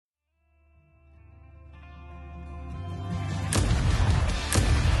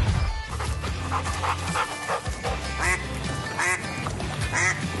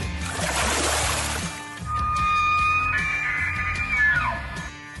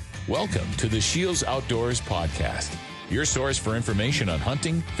Welcome to the Shields Outdoors Podcast, your source for information on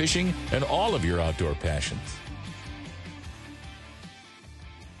hunting, fishing, and all of your outdoor passions.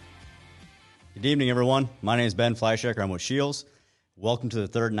 Good evening, everyone. My name is Ben Fleischacker. I'm with Shields. Welcome to the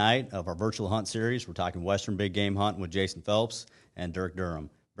third night of our virtual hunt series. We're talking Western big game hunting with Jason Phelps and Dirk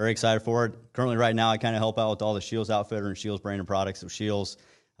Durham. Very excited for it. Currently, right now, I kind of help out with all the Shields Outfitter and Shields branded products of Shields.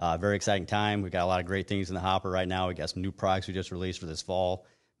 Very exciting time. We got a lot of great things in the hopper right now. We got some new products we just released for this fall.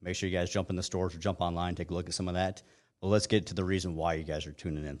 Make sure you guys jump in the stores or jump online, take a look at some of that. But let's get to the reason why you guys are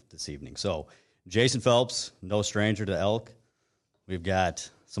tuning in this evening. So, Jason Phelps, no stranger to elk. We've got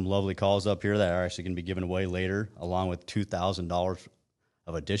some lovely calls up here that are actually going to be given away later, along with $2,000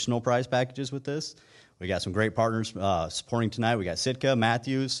 of additional prize packages with this. We got some great partners supporting tonight. We got Sitka,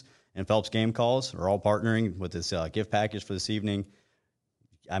 Matthews, and Phelps Game Calls are all partnering with this gift package for this evening.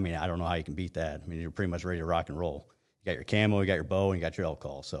 I mean, I don't know how you can beat that. I mean, you're pretty much ready to rock and roll. You got your camo, you got your bow, and you got your elk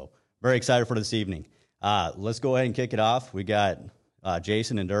call. So very excited for this evening. Let's go ahead and kick it off. We got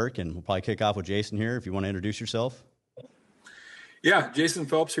Jason and Dirk, and we'll probably kick off with Jason here if you want to introduce yourself. Yeah, Jason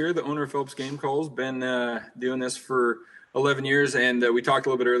Phelps here, the owner of Phelps Game Calls. Been doing this for 11 years, and we talked a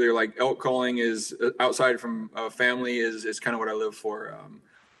little bit earlier, like elk calling is, outside from family, is kind of what I live for.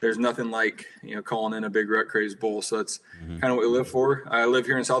 There's nothing like, calling in a big rut-crazed bull. So that's kind of what we live for. I live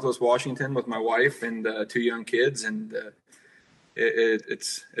here in Southwest Washington with my wife and 2 young kids, and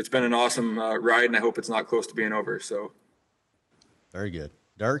it's been an awesome ride, and I hope it's not close to being over. So, very good.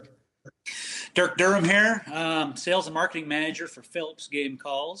 Dirk Durham here, sales and marketing manager for Phelps Game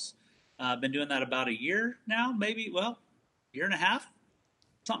Calls. I've been doing that about a year now, maybe, year and a half,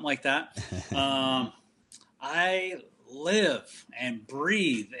 something like that. I live and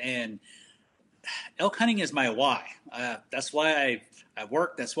breathe, and elk hunting is my why. That's why I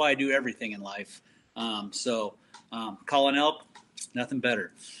work. That's why I do everything in life. Calling elk, nothing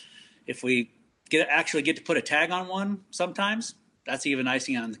better. If we actually get to put a tag on one sometimes, that's even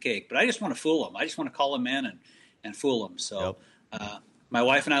icing on the cake. But I just want to fool them. I just want to call them in and fool them. So my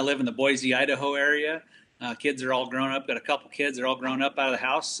wife and I live in the Boise, Idaho area. Kids are all grown up. Got a couple kids. They're all grown up out of the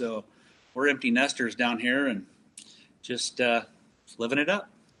house. So we're empty nesters down here and just living it up.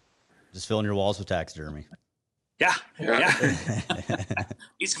 Just filling your walls with taxidermy. Yeah.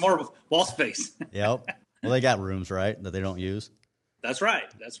 Need some more wall space. Yep. Well, they got rooms, right, that they don't use? That's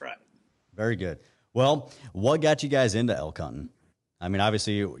right. Very good. Well, what got you guys into elk hunting? I mean,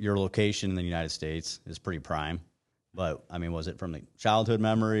 obviously, your location in the United States is pretty prime. But, I mean, was it from the childhood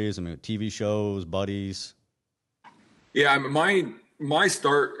memories? I mean, TV shows, buddies? Yeah, my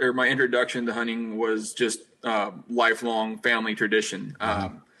start or my introduction to hunting was just lifelong family tradition.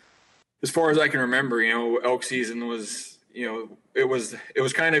 As far as I can remember, elk season was, it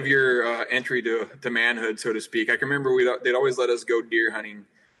was kind of your entry to manhood, so to speak. I can remember they'd always let us go deer hunting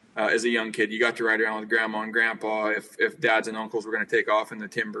as a young kid. You got to ride around with grandma and grandpa if dads and uncles were going to take off in the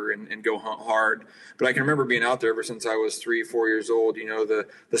timber and go hunt hard. But I can remember being out there ever since I was 3-4 years old.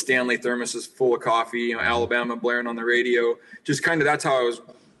 The Stanley thermos is full of coffee, Alabama blaring on the radio. Just kind of that's how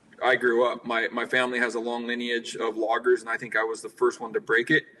I grew up. My family has a long lineage of loggers, and I think I was the first one to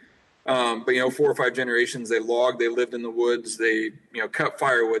break it. But 4 or 5 generations, they logged, they lived in the woods, they cut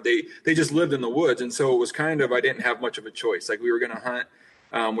firewood, they just lived in the woods. And so it was kind of, I didn't have much of a choice. Like, we were going to hunt,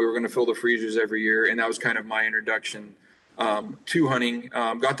 we were going to fill the freezers every year, and that was kind of my introduction to hunting.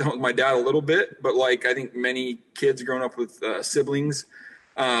 Got to hunt with my dad a little bit, but like I think many kids growing up with siblings,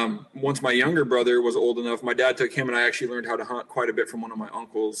 once my younger brother was old enough, my dad took him, and I actually learned how to hunt quite a bit from one of my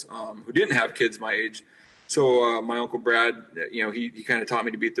uncles who didn't have kids my age. So my Uncle Brad, he kind of taught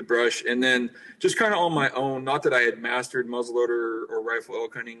me to beat the brush. And then just kind of on my own, not that I had mastered muzzleloader or rifle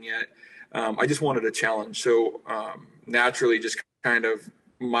elk hunting yet, I just wanted a challenge. So naturally just kind of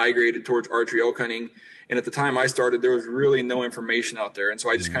migrated towards archery elk hunting. And at the time I started, there was really no information out there. And so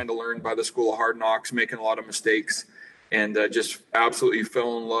I just kind of learned by the school of hard knocks, making a lot of mistakes, and just absolutely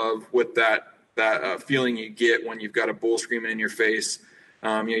fell in love with that feeling you get when you've got a bull screaming in your face.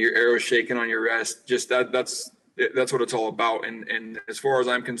 Your arrows shaking on your rest, just that's what it's all about. And as far as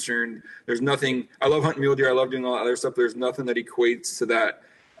I'm concerned, there's nothing, I love hunting mule deer. I love doing all that other stuff. There's nothing that equates to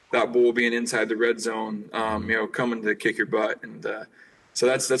that bull being inside the red zone, coming to kick your butt. And so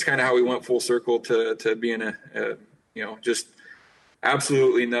that's kind of how we went full circle to being just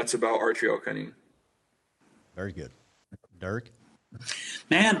absolutely nuts about archery elk hunting. Very good. Dirk?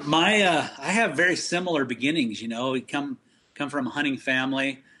 Man, I have very similar beginnings. We come from a hunting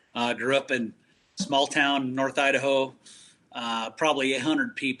family. Grew up in small town, North Idaho, probably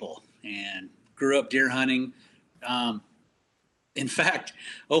 800 people, and grew up deer hunting. In fact,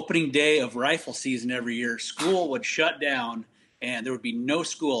 opening day of rifle season every year, school would shut down and there would be no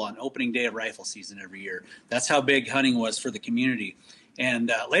school on opening day of rifle season every year. That's how big hunting was for the community.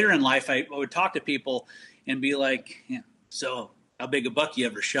 And later in life, I would talk to people and be like, yeah, so how big a buck you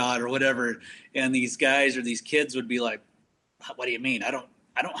ever shot or whatever. And these guys or these kids would be like, what do you mean? I don't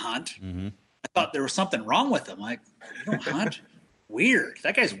hunt. Mm-hmm. I thought there was something wrong with them. Like, you don't hunt? Weird.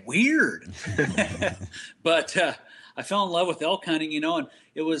 That guy's weird. But I fell in love with elk hunting, and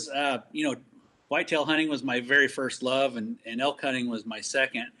it was, whitetail hunting was my very first love, and elk hunting was my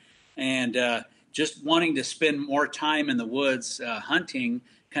second. And just wanting to spend more time in the woods hunting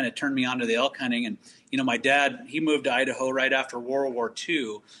kind of turned me on to the elk hunting. And, my dad, he moved to Idaho right after World War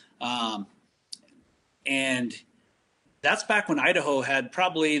II. And that's back when Idaho had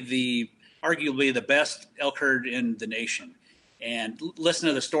probably arguably the best elk herd in the nation. And listen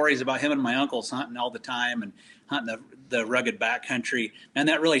to the stories about him and my uncles hunting all the time and hunting the rugged backcountry. And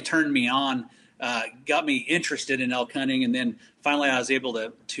that really turned me on, got me interested in elk hunting. And then finally I was able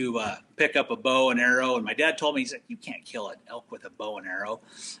to pick up a bow and arrow. And my dad told me, he's like, you can't kill an elk with a bow and arrow.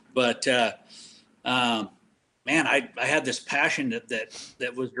 But, man, I had this passion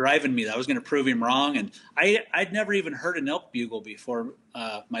that was driving me, that I was going to prove him wrong. And I'd never even heard an elk bugle before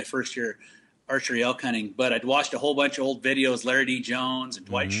my first year archery elk hunting, but I'd watched a whole bunch of old videos, Larry D. Jones and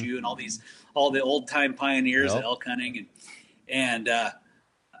Dwight Shue and all the old time pioneers of elk hunting. And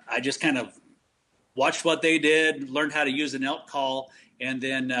I just kind of watched what they did, learned how to use an elk call, and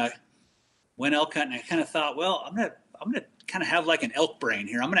then went elk hunting. I kind of thought, well, I'm gonna kind of have like an elk brain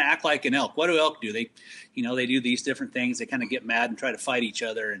here. I'm going to act like an elk. What do elk do? They do these different things. They kind of get mad and try to fight each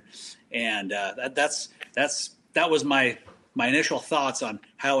other. And that was my initial thoughts on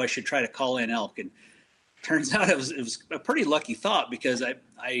how I should try to call in elk. And turns out it was a pretty lucky thought, because I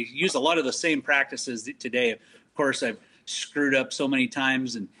use a lot of the same practices today. Of course, I've screwed up so many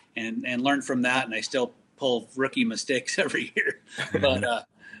times and learned from that. And I still pull rookie mistakes every year. But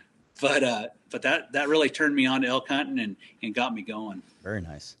that really turned me on to elk hunting and got me going. Very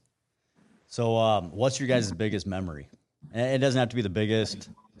nice. So what's your guys' biggest memory? And it doesn't have to be the biggest,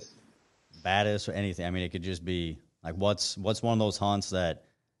 baddest, or anything. I mean, it could just be like, what's one of those hunts that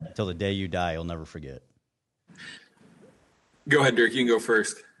until the day you die, you'll never forget? Go ahead, Dirk. You can go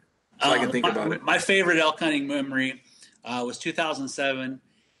first so I can think about it. My favorite elk hunting memory was 2007.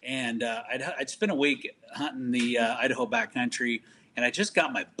 And I'd spent a week hunting the Idaho backcountry, and I just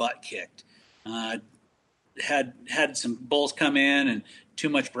got my butt kicked. Had some bulls come in and too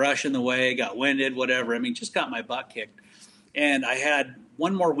much brush in the way, got winded, whatever. I mean, just got my butt kicked. And I had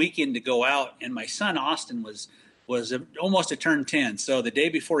one more weekend to go out, and my son Austin was almost a turn 10. So the day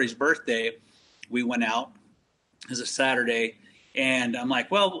before his birthday, we went out. It was a Saturday, and I'm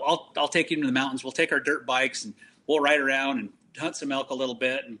like, well, I'll take him to the mountains. We'll take our dirt bikes and we'll ride around and hunt some elk a little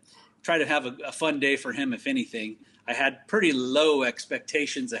bit and try to have a fun day for him, if anything. I had pretty low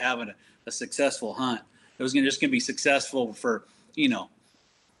expectations of having a successful hunt. It was just going to be successful for,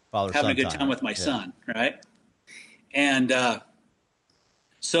 having a good time with my son, right? And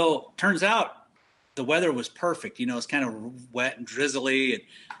so turns out the weather was perfect. It's kind of wet and drizzly. And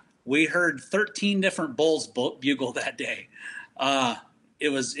we heard 13 different bulls bugle that day. It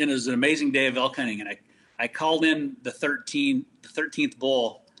was an amazing day of elk hunting. And I called in the 13th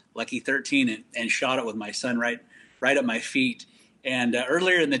bull, Lucky 13, and shot it with my son right at my feet. And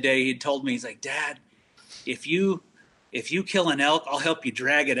earlier in the day, he'd told me, he's like, Dad, if you kill an elk, I'll help you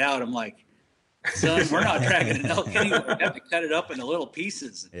drag it out. I'm like, son, we're not dragging an elk anywhere. We have to cut it up into little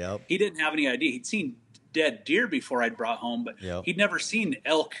pieces. Yep. He didn't have any idea. He'd seen dead deer before I'd brought home, but he'd never seen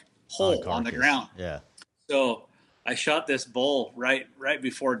elk whole on the ground. Yeah. So I shot this bull right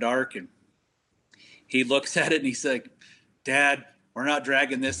before dark, and he looks at it and he's like, Dad, we're not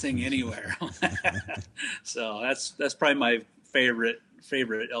dragging this thing anywhere. So that's probably my favorite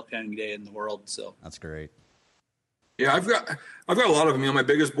elk hunting day in the world. So that's great. Yeah, I've got a lot of them. My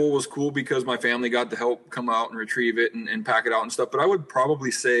biggest bull was cool because my family got to help come out and retrieve it and pack it out and stuff. But I would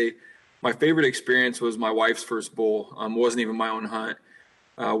probably say my favorite experience was my wife's first bull. It wasn't even my own hunt.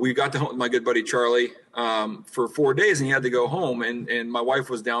 We got to hunt with my good buddy Charlie for 4 days, and he had to go home. And my wife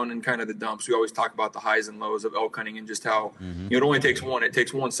was down in kind of the dumps. We always talk about the highs and lows of elk hunting and just how it only takes one. It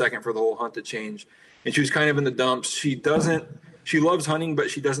takes 1 second for the whole hunt to change. And she was kind of in the dumps. She loves hunting, but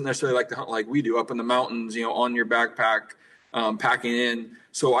she doesn't necessarily like to hunt like we do up in the mountains, on your backpack, packing in.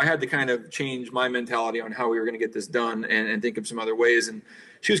 So I had to kind of change my mentality on how we were going to get this done and think of some other ways. And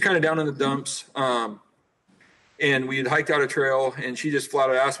she was kind of down in the dumps. And we had hiked out a trail, and she just flat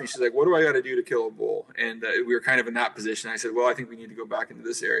out asked me, she's like, what do I got to do to kill a bull? And we were kind of in that position. I said, well, I think we need to go back into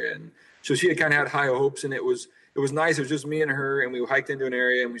this area. And so she had kind of had high hopes, and it was nice. It was just me and her, and we hiked into an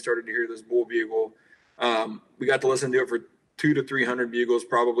area, and we started to hear this bull bugle. We got to listen to it for 200 to 300 bugles,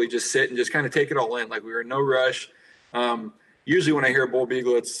 probably just sit and just kind of take it all in. Like we were in no rush. Usually when I hear a bull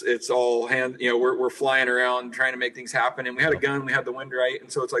bugle, it's all hand, we're flying around trying to make things happen. And we had a gun, we had the wind right.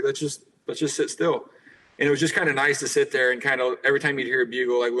 And so it's like, let's just sit still. And it was just kind of nice to sit there and kind of every time you'd hear a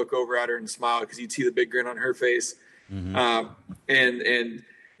bugle, like look over at her and smile because you'd see the big grin on her face. Mm-hmm. And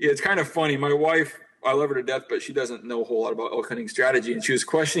it's kind of funny. My wife, I love her to death, but she doesn't know a whole lot about elk hunting strategy. And she was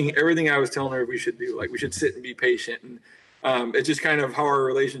questioning everything I was telling her we should do. Like we should sit and be patient. And it's just kind of how our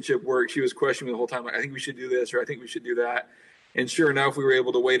relationship works. She was questioning me the whole time. Like, I think we should do this, or I think we should do that. And sure enough, we were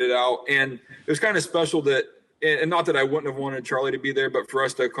able to wait it out. And it was kind of special that, and not that I wouldn't have wanted Charlie to be there, but for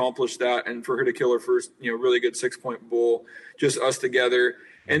us to accomplish that and for her to kill her first, really good 6-point bull, just us together.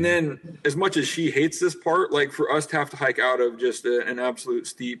 And then as much as she hates this part, like for us to have to hike out of just an absolute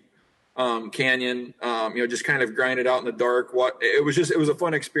steep canyon, just kind of grind it out in the dark. It was a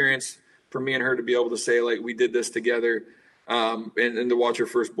fun experience for me and her to be able to say, like, we did this together. And to watch her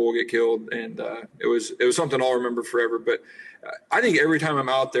first bull get killed. And it was something I'll remember forever. But I think every time I'm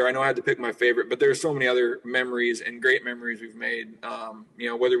out there, I know I had to pick my favorite, but there's so many other memories and great memories we've made,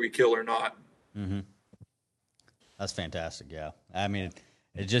 whether we kill or not. Mm-hmm. That's fantastic. Yeah. I mean,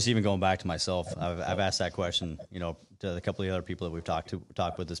 it's just even going back to myself. I've asked that question, to a couple of other people that we've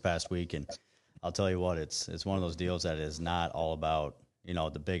talked with this past week. And I'll tell you what, it's one of those deals that is not all about,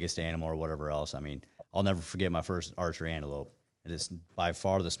 the biggest animal or whatever else. I mean, I'll never forget my first archery antelope. It is by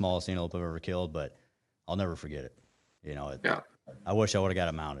far the smallest antelope I've ever killed, but I'll never forget it. Yeah. I wish I would have got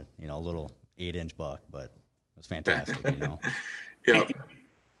it mounted, a little 8-inch buck, but it was fantastic, Yeah.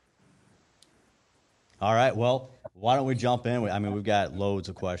 All right. Well, why don't we jump in? I mean, we've got loads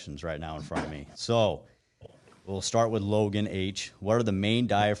of questions right now in front of me. So we'll start with Logan H. What are the main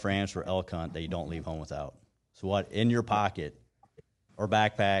diaphragms for elk hunt that you don't leave home without? So what in your pocket or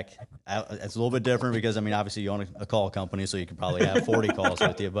backpack? It's a little bit different because, obviously you own a call company, so you can probably have 40 calls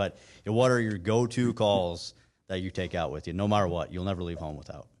with you. But what are your go-to calls that you take out with you, no matter what, you'll never leave home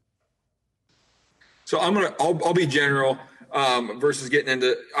without? So I'll be general versus getting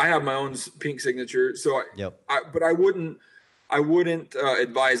into. I have my own pink signature, so but I wouldn't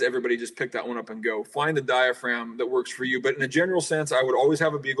advise everybody just pick that one up and go. Find the diaphragm that works for you. But in a general sense, I would always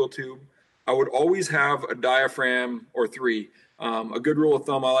have a bugle tube. I would always have a diaphragm or 3. A good rule of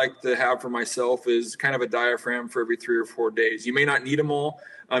thumb I like to have for myself is kind of a diaphragm for every 3 or 4 days. You may not need them all.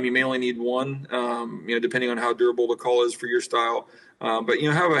 You may only need one, depending on how durable the call is for your style. But,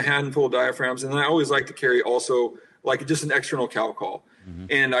 have a handful of diaphragms. And then I always like to carry also like just an external cow call. Mm-hmm.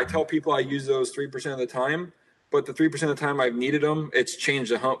 And I tell people I use those 3% of the time, but the 3% of the time I've needed them, it's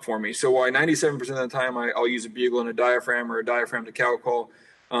changed the hunt for me. So while 97% of the time I'll use a bugle and a diaphragm or a diaphragm to cow call,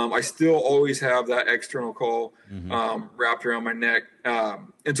 I still always have that external call wrapped around my neck.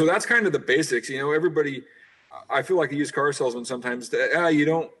 And so that's kind of the basics. Everybody, I feel like a used car salesman sometimes. You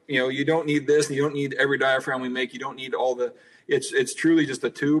don't need this. And you don't need every diaphragm we make. You don't need all the. It's truly just a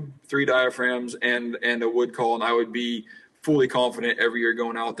tube, 3 diaphragms, and a wood call. And I would be fully confident every year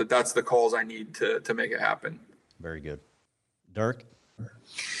going out that that's the calls I need to make it happen. Very good, Dirk.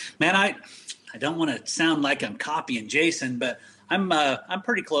 Man, I don't want to sound like I'm copying Jason, but I'm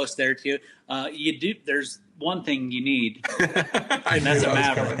pretty close there to you. There's one thing you need, and that's a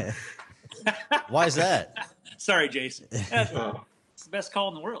Maverick. Why is that? Sorry, Jason. It's the best call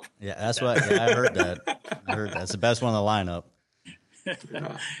in the world. Yeah, that's what I heard that. That's the best one in the lineup.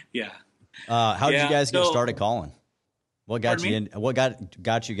 Yeah. How did you guys get started calling? What got you in? What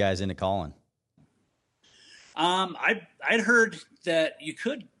got you guys into calling? I'd heard that you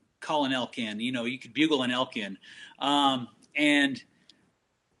could call an elk in. You could bugle an elk in. And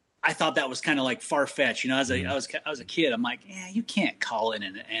I thought that was kind of like far fetched, as I was a kid. I'm like, you can't call in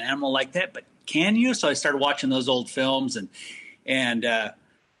an animal like that, but can you? So I started watching those old films, and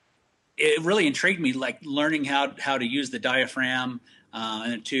it really intrigued me, like learning how to use the diaphragm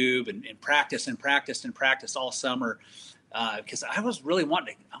and the tube, and practice all summer, because I was really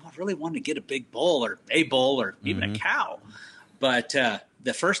wanting to get a big bull or even a cow. But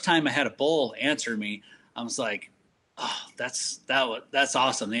the first time I had a bull answer me, I was like, oh, that's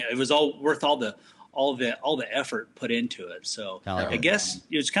awesome. It was all worth all the effort put into it. So I guess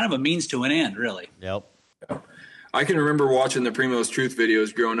it was kind of a means to an end, really. Yep. I can remember watching the Primos Truth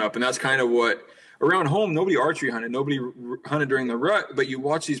videos growing up, and that's kind of what around home, nobody archery hunted, nobody hunted during the rut, but you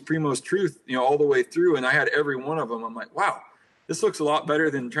watch these Primos Truth, all the way through, and I had every one of them. I'm like, wow, this looks a lot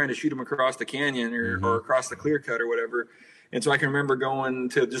better than trying to shoot them across the canyon or across the clear cut or whatever. And so I can remember going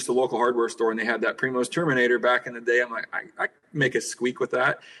to just a local hardware store, and they had that Primos Terminator back in the day. I'm like, I make a squeak with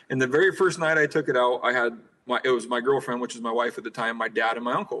that. And the very first night I took it out, it was my girlfriend, which was my wife at the time, my dad and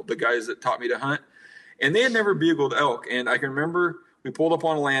my uncle, the guys that taught me to hunt. and they had never bugled elk. And I can remember we pulled up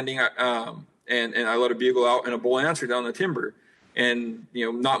on a landing, and I let a bugle out, and a bull answered down the timber. And,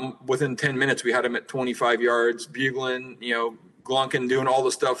 not within 10 minutes, we had him at 25 yards, bugling, glunking, doing all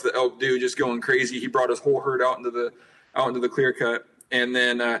the stuff that elk do, just going crazy. He brought his whole herd out into the clear cut. And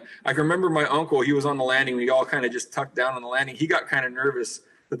then I can remember my uncle, he was on the landing. We all kind of just tucked down on the landing. He got kind of nervous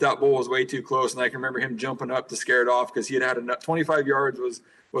that bull was way too close. And I can remember him jumping up to scare it off because he had enough. 25 yards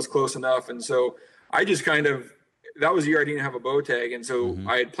was close enough. And so I just that was the year I didn't have a bow tag. And so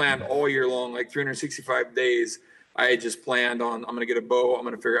I had planned all year long, like 365 days. I had just planned on, I'm going to get a bow. I'm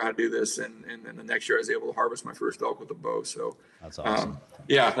going to figure out how to do this. And then the next year I was able to harvest my first elk with a bow. So that's awesome.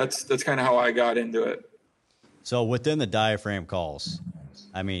 That's kind of how I got into it. So within the diaphragm calls,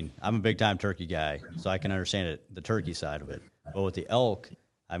 I mean, I'm a big time turkey guy, so I can understand it, the turkey side of it. But with the elk,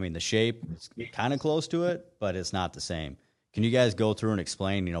 I mean, the shape is kind of close to it, but it's not the same. Can you guys go through and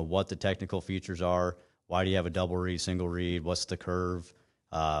explain, what the technical features are? Why do you have a double reed, single reed? What's the curve,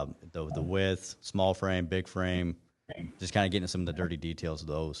 the width, small frame, big frame? Just kind of getting some of the dirty details of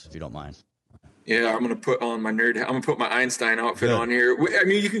those, if you don't mind. Yeah, I'm going to put on my nerd. I'm going to put my Einstein outfit on here. I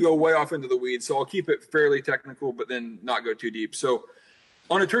mean, you can go way off into the weeds, so I'll keep it fairly technical, but then not go too deep. So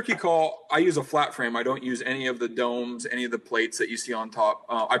on a turkey call, I use a flat frame. I don't use any of the domes, any of the plates that you see on top.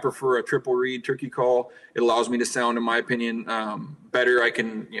 I prefer a triple reed turkey call. It allows me to sound, in my opinion, better. I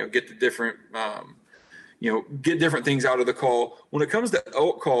can, get the different, get different things out of the call. When it comes to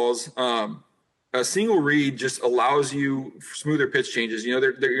elk calls, a single reed just allows you smoother pitch changes.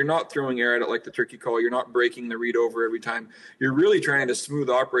 You're not throwing air at it like the turkey call. You're not breaking the reed over every time. You're really trying to smooth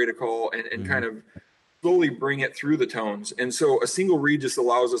operate a call and kind of slowly bring it through the tones. And so a single reed just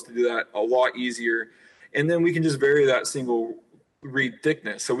allows us to do that a lot easier. And then we can just vary that single reed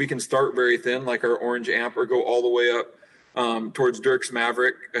thickness. So we can start very thin, like our orange amp, or go all the way up towards Dirk's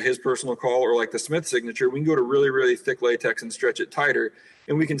Maverick, his personal call, or like the Smith signature. We can go to really, really thick latex and stretch it tighter.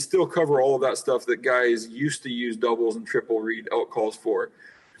 And we can still cover all of that stuff that guys used to use doubles and triple reed elk calls for.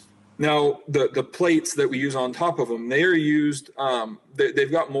 Now, the plates that we use on top of them, they are used,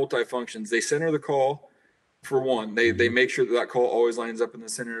 they've got multi-functions. They center the call, for one. They make sure that call always lines up in the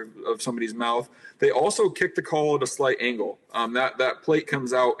center of somebody's mouth. They also kick the call at a slight angle. That plate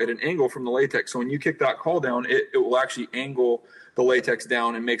comes out at an angle from the latex. So when you kick that call down, it will actually angle the latex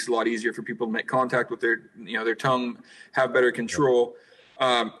down and makes it a lot easier for people to make contact with their tongue, have better control.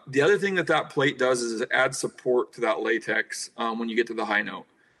 The other thing that plate does is it adds support to that latex when you get to the high note.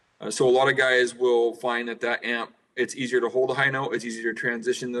 So a lot of guys will find that amp, it's easier to hold a high note, it's easier to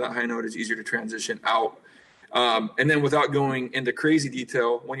transition to that high note, it's easier to transition out. And then without going into crazy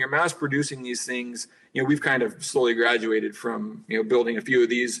detail, when you're mass producing these things, we've kind of slowly graduated from, building a few of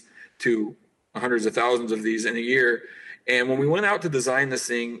these to hundreds of thousands of these in a year. And when we went out to design this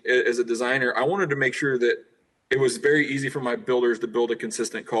thing as a designer, I wanted to make sure that it was very easy for my builders to build a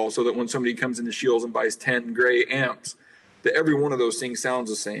consistent call so that when somebody comes into Scheels and buys 10 gray amps, that every one of those things sounds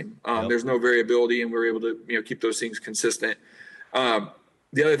the same. There's no variability, and we're able to keep those things consistent.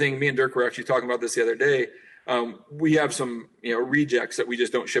 The other thing, me and Dirk were actually talking about this the other day. We have some rejects that we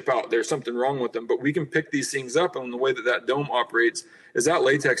just don't ship out. There's something wrong with them, but we can pick these things up, and the way that dome operates is that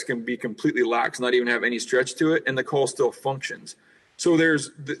latex can be completely lax, not even have any stretch to it, and the call still functions. So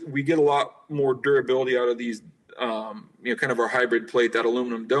we get a lot more durability out of these, kind of our hybrid plate, that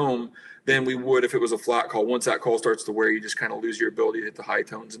aluminum dome, than we would if it was a flat call. Once that call starts to wear, you just kind of lose your ability to hit the high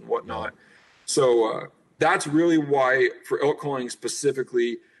tones and whatnot. So that's really why, for elk calling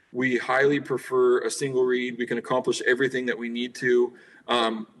specifically, we highly prefer a single reed. We can accomplish everything that we need to.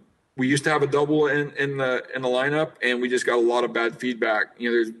 We used to have a double in the lineup, and we just got a lot of bad feedback.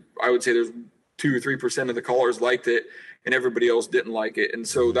 I would say there's 2 or 3% of the callers liked it, and everybody else didn't like it. And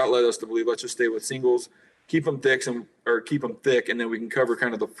so that led us to believe, let's just stay with singles, keep them thick, and then we can cover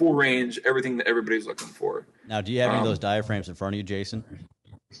kind of the full range, everything that everybody's looking for. Now, do you have any of those diaphragms in front of you, Jason?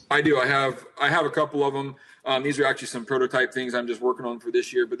 I do. I have a couple of them. These are actually some prototype things I'm just working on for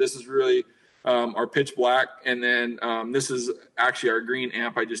this year, but this is really our pitch black. And then this is actually our green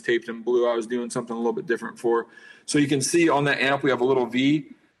amp. I just taped in blue. I was doing something a little bit different for. So you can see on that amp, we have a little V.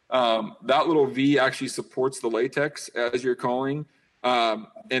 That little V actually supports the latex as you're calling.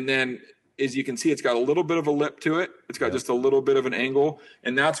 And then as you can see, it's got a little bit of a lip to it. It's got just a little bit of an angle.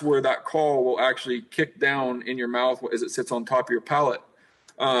 And that's where that call will actually kick down in your mouth as it sits on top of your palate.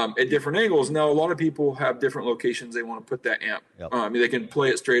 At different angles. Now, a lot of people have different locations they want to put that amp. They can play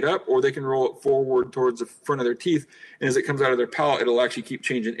it straight up, or they can roll it forward towards the front of their teeth. And as it comes out of their palate, it'll actually keep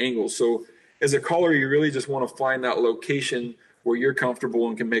changing angles. So as a caller, you really just want to find that location where you're comfortable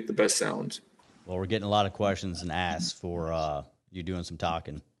and can make the best sounds. Well, we're getting a lot of questions and asks for you doing some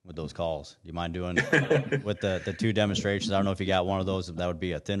talking with those calls? Do you mind doing with the two demonstrations? I don't know if you got one of those, if that would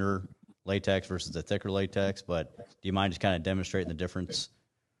be a thinner latex versus a thicker latex, but do you mind just kind of demonstrating the difference?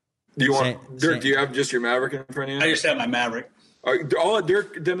 Do you want, Dirk, do you have just your Maverick in front of you? I just have my Maverick. I'll let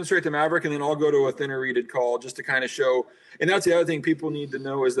Dirk demonstrate the Maverick, and then I'll go to a thinner reeded call just to kind of show. And that's the other thing people need to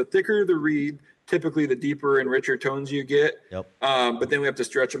know is the thicker the reed, typically the deeper and richer tones you get. Yep. But then we have to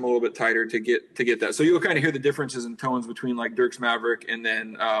stretch them a little bit tighter to get that. So you'll kind of hear the differences in tones between like Dirk's Maverick and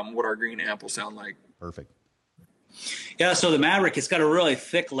then what our green amp will sound like. Perfect. Yeah, so the Maverick, it's got a really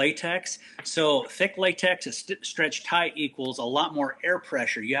thick latex. So thick latex stretched tight equals a lot more air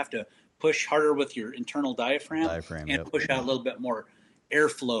pressure. You have to push harder with your internal diaphragm and push out a little bit more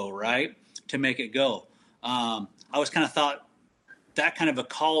airflow, right, to make it go. I was kind of thought that kind of a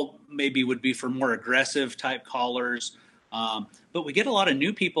call maybe would be for more aggressive type callers. But we get a lot of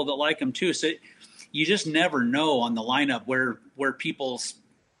new people that like them too. So you just never know on the lineup where people's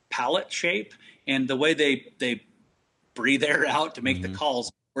palate shape and the way they breathe air out to make the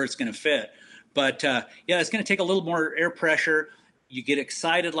calls where it's going to fit. But yeah, it's going to take a little more air pressure. You get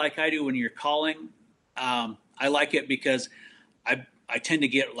excited like I do when you're calling. I like it because I tend to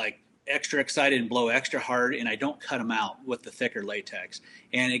get like extra excited and blow extra hard, and I don't cut them out with the thicker latex.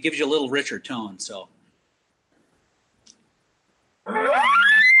 And it gives you a little richer tone. So.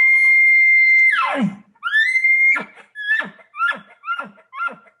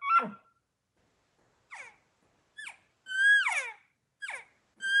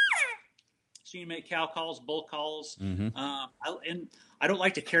 So you make cow calls, bull calls. And I don't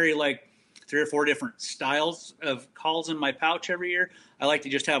like to carry like 3 or 4 different styles of calls in my pouch every year. I like to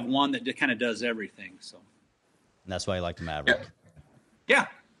just have one that kind of does everything. So. And that's why you like the Maverick. Yeah.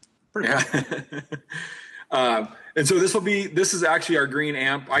 Pretty much. And so this is actually our green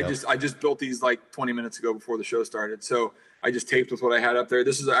amp. I just built these like 20 minutes ago before the show started. So I just taped with what I had up there.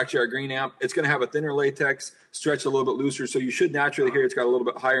 This is actually our green amp. It's going to have a thinner latex, stretched a little bit looser. So you should naturally hear it's got a little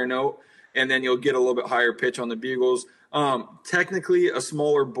bit higher note, and then you'll get a little bit higher pitch on the bugles. Technically a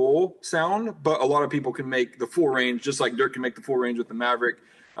smaller bull sound, but a lot of people can make the full range, just like Dirk can make the full range with the Maverick.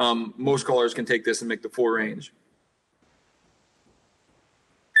 Most callers can take this and make the full range.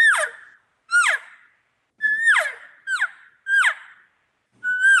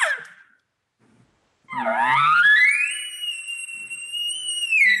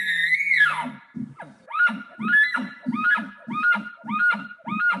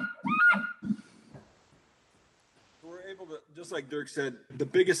 Just like Dirk said, the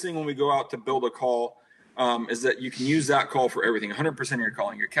biggest thing when we go out to build a call is that you can use that call for everything. 100% of your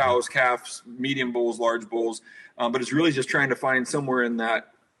calling, your cows, calves, medium bulls, large bulls. But it's really just trying to find somewhere in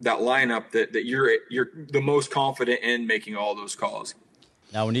that lineup that you're the most confident in making all those calls.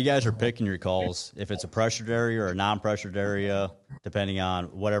 Now, when you guys are picking your calls, if it's a pressured area or a non-pressured area, depending on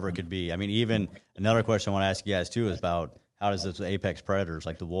whatever it could be. I mean, even another question I want to ask you guys too is about how does this apex predators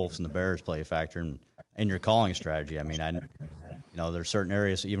like the wolves and the bears play a factor in your calling strategy? I mean, there's certain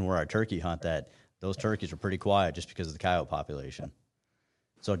areas, even where I turkey hunt, that those turkeys are pretty quiet just because of the coyote population.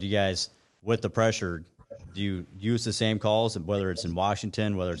 So do you guys, with the pressure, do you use the same calls, whether it's in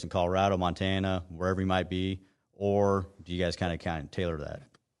Washington, whether it's in Colorado, Montana, wherever you might be, or do you guys kind of tailor that?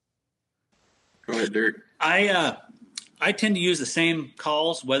 Go ahead, Dirk. I tend to use the same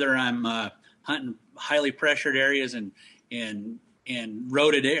calls, whether I'm hunting highly pressured areas and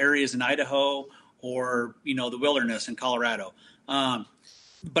roaded areas in Idaho or, the wilderness in Colorado.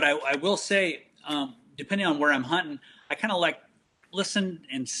 But I will say, depending on where I'm hunting, I kind of like listen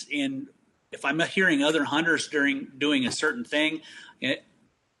and if I'm hearing other hunters doing a certain thing, a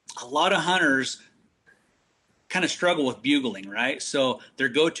lot of hunters kind of struggle with bugling, right? So their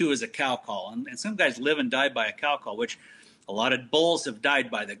go-to is a cow call. And some guys live and die by a cow call, which a lot of bulls have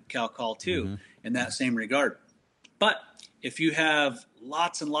died by the cow call too, in that same regard. But if you have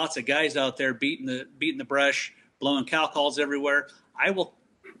lots and lots of guys out there beating the brush, blowing cow calls everywhere, I will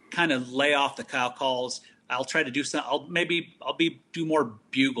kind of lay off the cow calls. I'll try to do some. I'll do more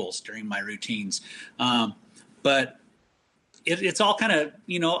bugles during my routines. But it's all kind of,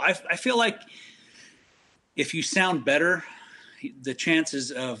 I feel like if you sound better, the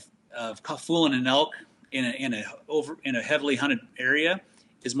chances of fooling an elk in a heavily hunted area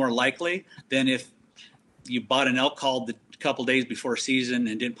is more likely than if you bought an elk call the couple days before season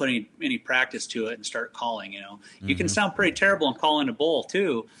and didn't put any practice to it and start calling. You can sound pretty terrible in calling a bull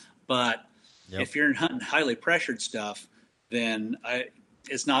too, but if you're hunting highly pressured stuff, then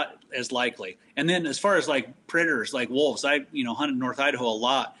it's not as likely. And then as far as like predators like wolves, I hunted North Idaho a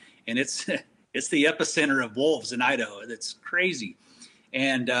lot, and it's it's the epicenter of wolves in Idaho. That's crazy.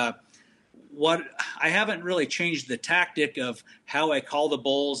 And what I haven't really changed the tactic of how I call the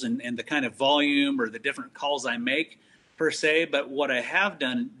bulls and the kind of volume or the different calls I make per se. But what I have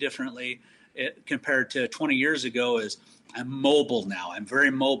done differently compared to 20 years ago is I'm mobile now. I'm very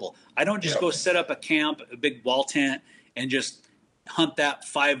mobile. I don't just go set up a camp, a big wall tent, and just hunt that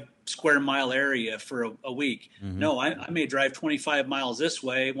 5 square mile area for a week. Mm-hmm. No, I may drive 25 miles this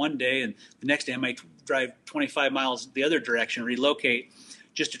way one day, and the next day I might drive 25 miles the other direction, relocate,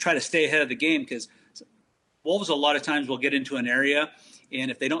 just to try to stay ahead of the game, because wolves a lot of times will get into an area, and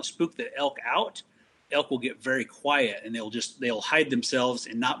if they don't spook the elk out, elk will get very quiet, and they'll hide themselves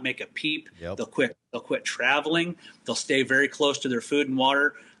and not make a peep. Yep. They'll quit traveling. They'll stay very close to their food and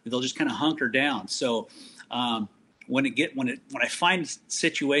water. They'll just kind of hunker down. So when I find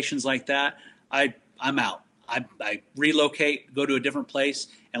situations like that, I'm out. I relocate, go to a different place,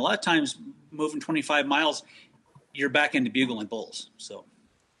 and a lot of times moving 25 miles, you're back into bugling bulls. So.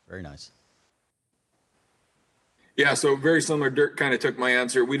 Very nice. Yeah, so very similar. Dirk kind of took my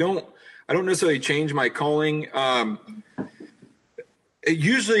answer. I don't necessarily change my calling.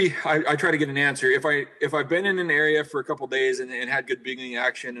 Usually I try to get an answer. If I've been in an area for a couple of days and had good bugling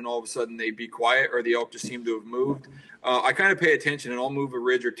action, and all of a sudden they be quiet or the elk just seem to have moved, I kind of pay attention, and I'll move a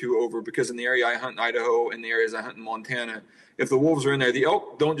ridge or two over, because in the area I hunt in Idaho and the areas I hunt in Montana, if the wolves are in there, the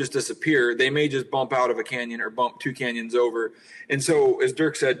elk don't just disappear. They may just bump out of a canyon or bump 2 canyons over. And so, as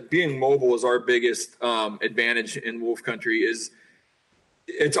Dirk said, being mobile is our biggest advantage in wolf country.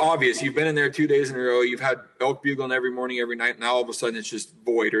 It's obvious. You've been in there 2 days in a row. You've had elk bugling every morning, every night. Now all of a sudden it's just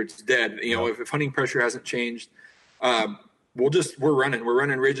void or it's dead. You know, if hunting pressure hasn't changed, we're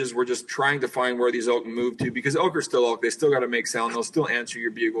running ridges. We're just trying to find where these elk move to, because elk are still elk. They still got to make sound. They'll still answer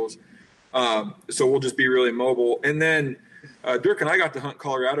your bugles. So we'll just be really mobile. And then Dirk and I got to hunt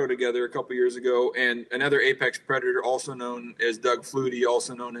Colorado together a couple years ago, and another apex predator, also known as Doug Flutie,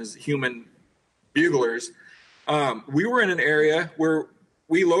 also known as human buglers. We were in an area where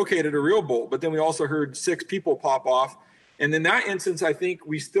we located a real bull, but then we also heard 6 people pop off. And in that instance, I think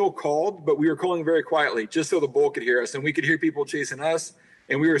we still called, but we were calling very quietly, just so the bull could hear us, and we could hear people chasing us,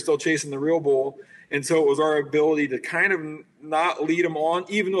 and we were still chasing the real bull. And so it was our ability to kind of not lead them on,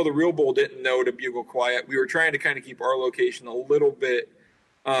 even though the real bull didn't know to bugle quiet. We were trying to kind of keep our location a little bit.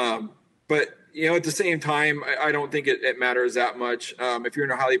 But, you know, at the same time, I don't think it matters that much. If you're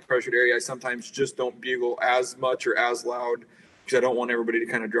in a highly pressured area, I sometimes just don't bugle as much or as loud, because I don't want everybody to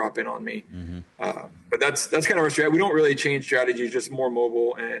kind of drop in on me. Mm-hmm. But that's kind of our strategy. We don't really change strategies, just more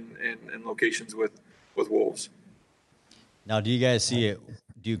mobile and locations with wolves. Now, do you guys see it?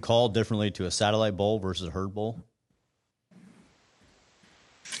 Do you call differently to a satellite bull versus a herd bull?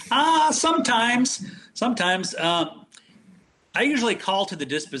 Sometimes. I usually call to the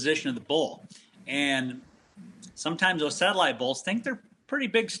disposition of the bull, and sometimes those satellite bulls think they're pretty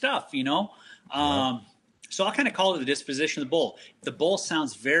big stuff, you know. So I'll kind of call to the disposition of the bull. If the bull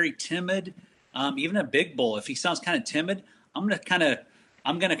sounds very timid, even a big bull, if he sounds kind of timid, I'm gonna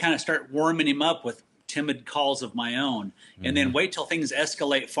kind of start warming him up with timid calls of my own, and then wait till things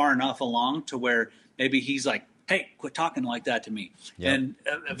escalate far enough along to where maybe he's like, hey, quit talking like that to me. Yep. And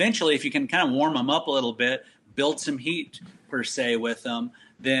eventually, if you can kind of warm them up a little bit, build some heat per se with them,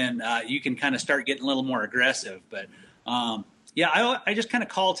 then you can kind of start getting a little more aggressive. But I just kind of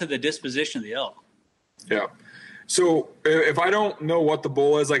call to the disposition of the elk. Yeah. So if I don't know what the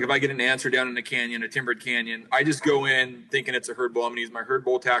bull is, like if I get an answer down in a canyon, a timbered canyon, I just go in thinking it's a herd bull. I'm going to use my herd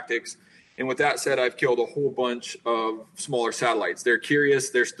bull tactics. And with that said, I've killed a whole bunch of smaller satellites. They're curious.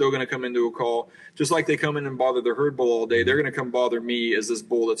 They're still going to come into a call. Just like they come in and bother their herd bull all day, they're going to come bother me as this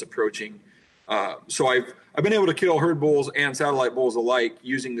bull that's approaching. So I've been able to kill herd bulls and satellite bulls alike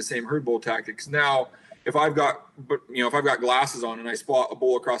using the same herd bull tactics. Now, if I've got glasses on and I spot a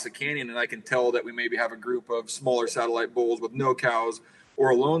bull across a canyon and I can tell that we maybe have a group of smaller satellite bulls with no cows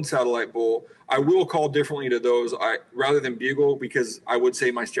or a lone satellite bull, I will call differently to those rather than bugle, because I would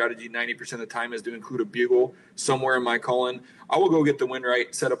say my strategy 90% of the time is to include a bugle somewhere in my calling. I will go get the wind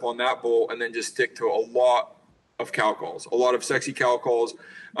right, set up on that bull, and then just stick to a lot of cow calls, a lot of sexy cow calls.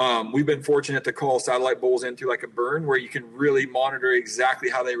 We've been fortunate to call satellite bulls into like a burn where you can really monitor exactly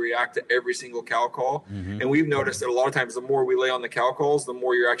how they react to every single cow call. Mm-hmm. And we've noticed that a lot of times the more we lay on the cow calls, the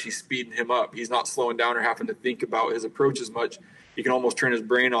more you're actually speeding him up. He's not slowing down or having to think about his approach as much. You can almost turn his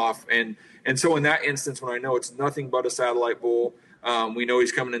brain off. And so in that instance, when I know it's nothing but a satellite bull, we know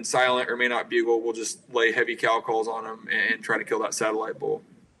he's coming in silent or may not bugle, we'll just lay heavy cow calls on him and try to kill that satellite bull.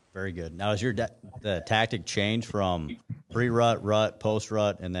 Very good. Now, has the tactic changed from pre-rut, rut,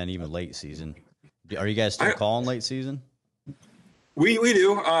 post-rut, and then even late season? Are you guys still calling late season? We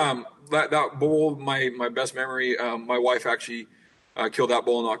do. That bull, my best memory, my wife actually killed that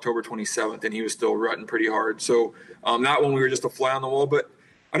bull on October 27th, and he was still rutting pretty hard. So that one we were just a fly on the wall. But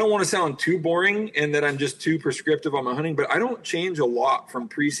I don't want to sound too boring and that I'm just too prescriptive on my hunting, but I don't change a lot from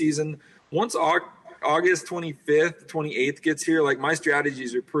preseason. Once August 25th, 28th gets here, like my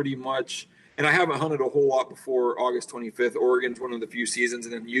strategies are pretty much, and I haven't hunted a whole lot before August 25th. Oregon's one of the few seasons,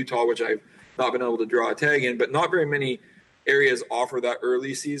 and then Utah, which I've not been able to draw a tag in, but not very many areas offer that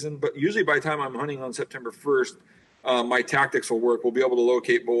early season. But usually by the time I'm hunting on September 1st, my tactics will work. We'll be able to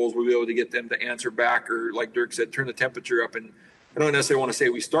locate bulls. We'll be able to get them to answer back, or like Dirk said, turn the temperature up. And I don't necessarily want to say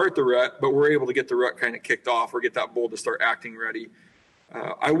we start the rut, but we're able to get the rut kind of kicked off or get that bull to start acting ready.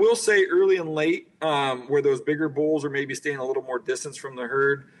 I will say early and late, where those bigger bulls are maybe staying a little more distance from the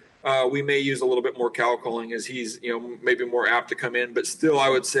herd, we may use a little bit more cow calling, as he's, maybe more apt to come in. But still, I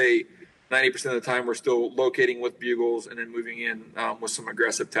would say 90% of the time we're still locating with bugles and then moving in with some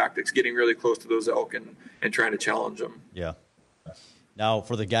aggressive tactics, getting really close to those elk and trying to challenge them. Yeah. Now,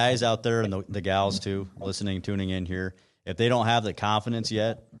 for the guys out there and the gals too, listening, tuning in here, if they don't have the confidence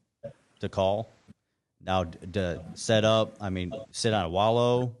yet to call, now to set up, sit on a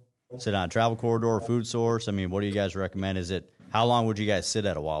wallow, sit on a travel corridor, food source. What do you guys recommend? How long would you guys sit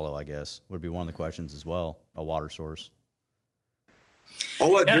at a wallow, I guess, would be one of the questions as well, a water source.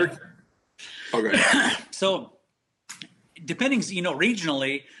 I'll let Dirk. Okay. So depending,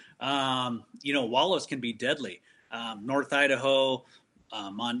 regionally, wallows can be deadly. North Idaho,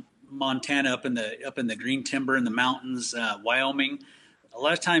 Montana, up in the green timber in the mountains, Wyoming. A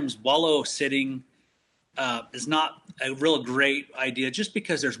lot of times wallow sitting is not a real great idea just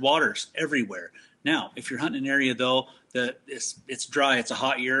because there's waters everywhere. Now, if you're hunting an area though that it's dry, it's a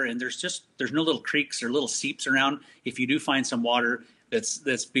hot year, and there's no little creeks or little seeps around. If you do find some water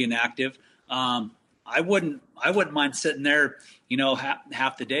that's being active, I wouldn't mind sitting there,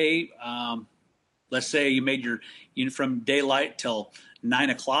 half the day. Let's say you made from daylight till 9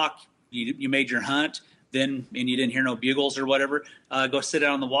 o'clock, you made your hunt, and you didn't hear no bugles or whatever. Go sit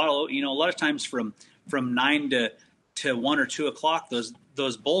out on the wallow. A lot of times from 9 to 1 or 2 o'clock,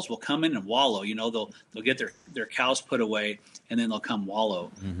 those bulls will come in and wallow. They'll get their cows put away, and then they'll come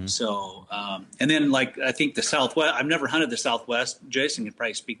wallow. Mm-hmm. So, and then I think the Southwest, I've never hunted the Southwest. Jason can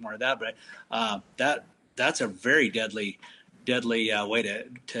probably speak more to that, but that's a very deadly way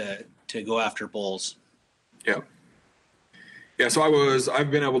to go after bulls. Yeah. Yeah. So I've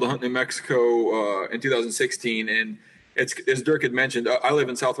been able to hunt New Mexico in 2016, and it's, as Dirk had mentioned, I live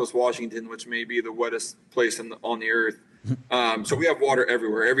in Southwest Washington, which may be the wettest place on the earth. So we have water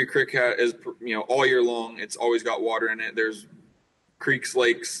everywhere. Every creek is, all year long. It's always got water in it. There's creeks,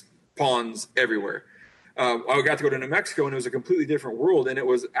 lakes, ponds everywhere. I got to go to New Mexico, and it was a completely different world. And it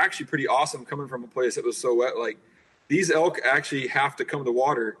was actually pretty awesome coming from a place that was so wet. Like, these elk actually have to come to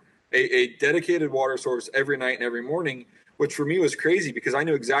water, a dedicated water source every night and every morning, which for me was crazy because I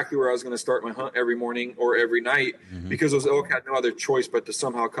knew exactly where I was going to start my hunt every morning or every night, because those elk had no other choice but to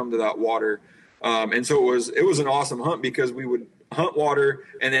somehow come to that water. And so it was an awesome hunt because we would hunt water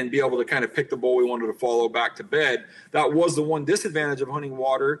and then be able to kind of pick the bull we wanted to follow back to bed. That was the one disadvantage of hunting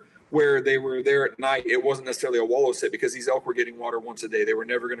water, where they were there at night. It wasn't necessarily a wallow sit because these elk were getting water once a day. They were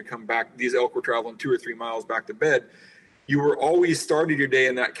never going to come back. These elk were traveling 2 or 3 miles back to bed. You were always started your day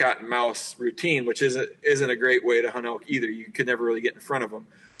in that cat and mouse routine, which isn't a great way to hunt elk either. You could never really get in front of them.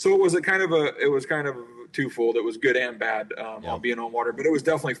 So it was kind of twofold. It was good and bad on being on water, but it was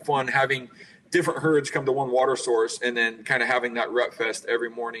definitely fun having different herds come to one water source and then kind of having that rut fest every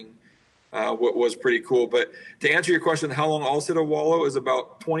morning. What was pretty cool. But to answer your question, how long I'll sit a wallow is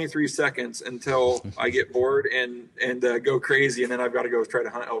about 23 seconds until I get bored and go crazy, and then I've got to go try to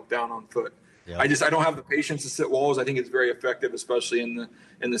hunt elk down on foot. Yep. I don't have the patience to sit wallows. I think it's very effective, especially in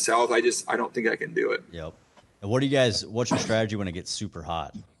the South. I don't think I can do it. Yep. And what's your strategy when it gets super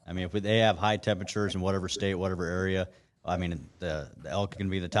hot? If they have high temperatures in whatever state, whatever area, the elk can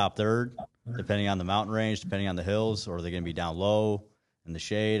be the top third, depending on the mountain range, depending on the hills, or they're going to be down low in the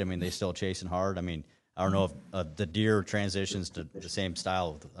shade. They still chasing hard. I don't know if the deer transitions to the same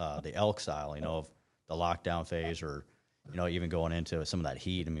style of the elk style, of the lockdown phase, or, even going into some of that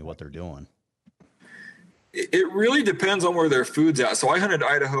heat. What they're doing. It really depends on where their food's at. So I hunted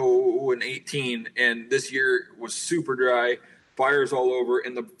Idaho in 18, and this year was super dry, fires all over,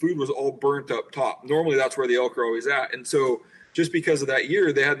 and the food was all burnt up top. Normally that's where the elk are always at. And so just because of that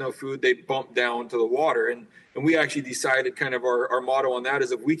year, they had no food, they bumped down to the water. And we actually decided kind of our motto on that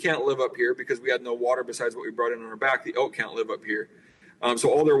is, if we can't live up here because we had no water besides what we brought in on our back, the elk can't live up here. So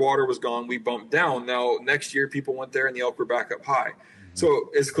all their water was gone. We bumped down. Now, next year, people went there and the elk were back up high. So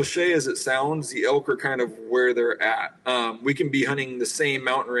as cliche as it sounds, the elk are kind of where they're at. We can be hunting the same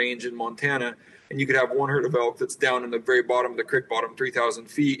mountain range in Montana, and you could have one herd of elk that's down in the very bottom of the creek bottom, 3,000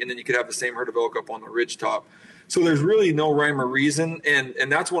 feet, and then you could have the same herd of elk up on the ridge top. So there's really no rhyme or reason, and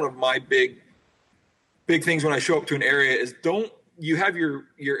that's one of my big things when I show up to an area is you have your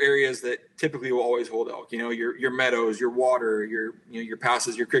areas that typically will always hold elk, your meadows, your water, your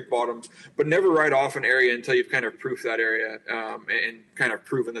passes, your creek bottoms, but never ride off an area until you've kind of proofed that area and kind of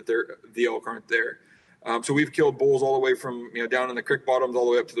proven that the elk aren't there. So we've killed bulls all the way from down in the creek bottoms all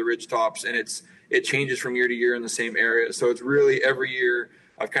the way up to the ridge tops, and it changes from year to year in the same area. So it's really every year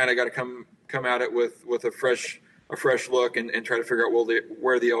I've kind of got to come at it with a fresh look and try to figure out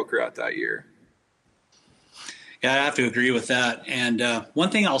where the elk are at that year. Yeah, I have to agree with that. And one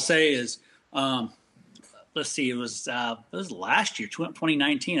thing I'll say is, let's see, it was last year,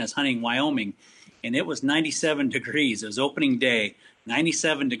 2019. I was hunting Wyoming, and it was 97 degrees. It was opening day,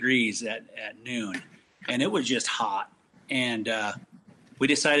 97 degrees at noon, and it was just hot. And we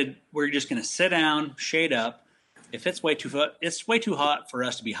decided we're just going to sit down, shade up. If it's way too hot for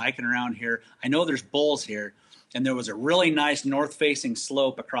us to be hiking around here. I know there's bulls here, and there was a really nice north-facing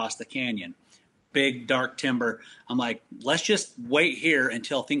slope across the canyon. Big dark timber. I'm like, let's just wait here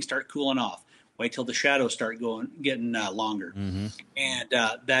until things start cooling off. Wait till the shadows start getting longer. Mm-hmm. And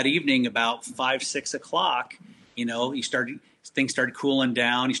that evening, about 5-6 o'clock, things started cooling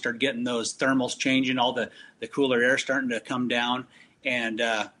down. You start getting those thermals changing, all the cooler air starting to come down, and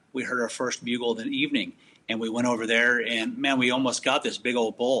we heard our first bugle of the evening. And we went over there, and man, we almost got this big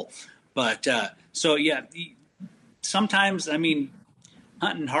old bull. But so yeah, sometimes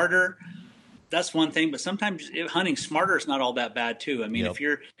hunting harder. That's one thing, but sometimes hunting smarter is not all that bad too. Yep.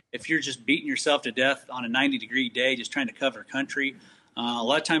 if you're just beating yourself to death on a 90-degree day, just trying to cover country, a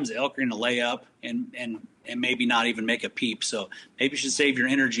lot of times the elk are going to lay up and maybe not even make a peep. So maybe you should save your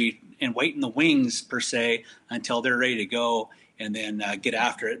energy and wait in the wings per se until they're ready to go, and then get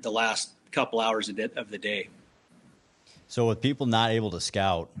after it the last couple hours of the day. So with people not able to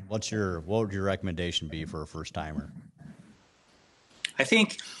scout, what would your recommendation be for a first timer? I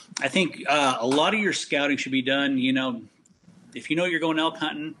think a lot of your scouting should be done. If you're going elk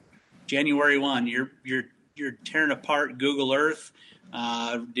hunting, January 1, you're tearing apart Google Earth,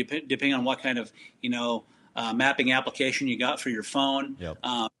 depending on what kind of mapping application you got for your phone. Yep.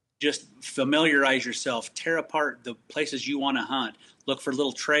 Just familiarize yourself, tear apart the places you want to hunt, look for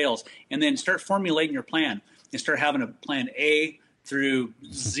little trails, and then start formulating your plan and start having a plan A through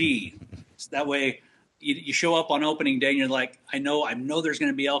Z. So that way, you show up on opening day and you're like, I know there's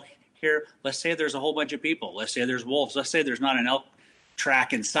going to be elk here. Let's say there's a whole bunch of people. Let's say there's wolves. Let's say there's not an elk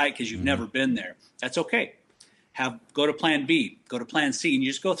track in sight because you've never been there. That's okay. Go to plan B, go to plan C, and you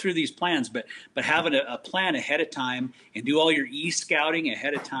just go through these plans. But having a plan ahead of time and do all your e-scouting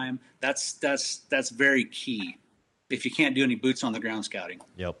ahead of time, that's very key. If you can't do any boots on the ground scouting.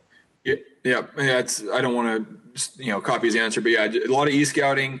 Yep. Yeah. I don't want to copy his answer, but yeah, a lot of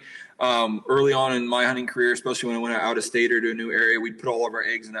e-scouting. Early on in my hunting career, especially when I went out of state or to a new area, we'd put all of our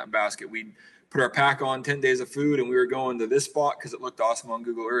eggs in that basket. We'd put our pack on 10 days of food, and we were going to this spot because it looked awesome on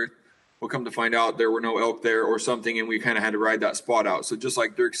Google Earth. We'll come to find out there were no elk there or something, and we kind of had to ride that spot out. So just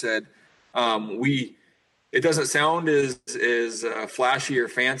like Dirk said, it doesn't sound as flashy or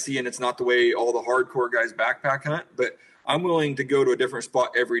fancy, and it's not the way all the hardcore guys backpack hunt, but I'm willing to go to a different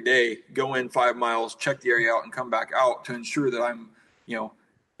spot every day, go in 5 miles, check the area out, and come back out to ensure that I'm,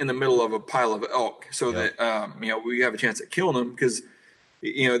 in the middle of a pile of elk, so that we have a chance at killing them, because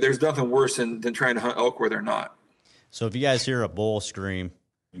there's nothing worse than trying to hunt elk where they're not. So if you guys hear a bull scream,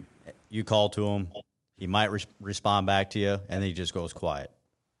 you call to him, he might respond back to you, and then he just goes quiet.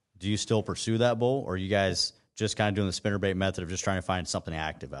 Do you still pursue that bull, or are you guys just kind of doing the spinnerbait method of just trying to find something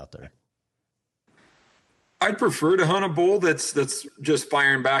active out there? I'd prefer to hunt a bull that's just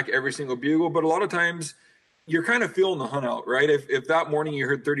firing back every single bugle, but a lot of times you're kind of feeling the hunt out, right? If that morning you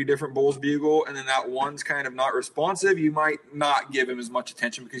heard 30 different bulls bugle and then that one's kind of not responsive, you might not give him as much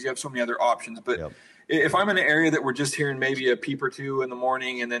attention because you have so many other options. But if I'm in an area that we're just hearing maybe a peep or two in the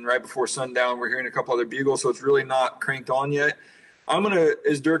morning, and then right before sundown we're hearing a couple other bugles, so it's really not cranked on yet, I'm going to,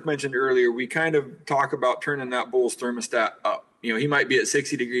 as Dirk mentioned earlier, we kind of talk about turning that bull's thermostat up. He might be at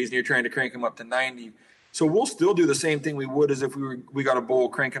 60 degrees and you're trying to crank him up to 90. So we'll still do the same thing we would as if we got a bull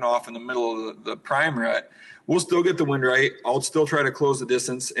cranking off in the middle of the prime rut. We'll still get the wind right. I'll still try to close the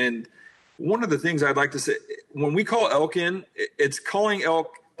distance. And one of the things I'd like to say, when we call elk in, it's calling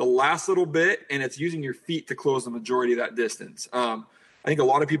elk the last little bit, and it's using your feet to close the majority of that distance. I think a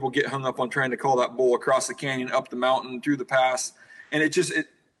lot of people get hung up on trying to call that bull across the canyon, up the mountain, through the pass. And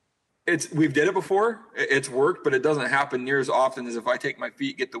we've did it before. It's worked, but it doesn't happen near as often as if I take my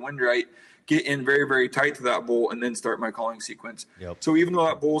feet, get the wind right, get in very, very tight to that bull, and then start my calling sequence. Yep. So even though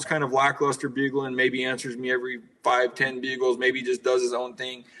that bull's kind of lackluster bugling, maybe answers me every 5-10 bugles, maybe just does his own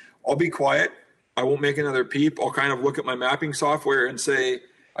thing, I'll be quiet. I won't make another peep. I'll kind of look at my mapping software and say,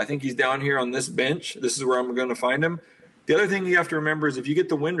 I think he's down here on this bench. This is where I'm going to find him. The other thing you have to remember is if you get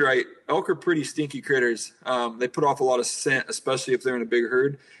the wind right, elk are pretty stinky critters. They put off a lot of scent, especially if they're in a big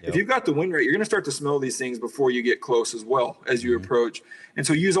herd. Yep. If you've got the wind right, you're going to start to smell these things before you get close as well as you approach. And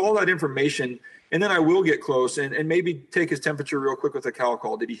so use all that information, and then I will get close and maybe take his temperature real quick with a cow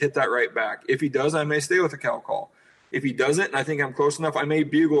call. Did he hit that right back? If he does, I may stay with a cow call. If he doesn't, and I think I'm close enough, I may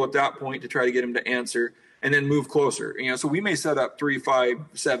bugle at that point to try to get him to answer and then move closer. So we may set up 3, 5,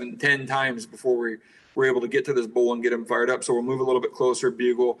 7, 10 times before we're able to get to this bull and get him fired up. So we'll move a little bit closer,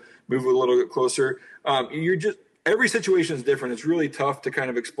 bugle, move a little bit closer. Every situation is different. It's really tough to kind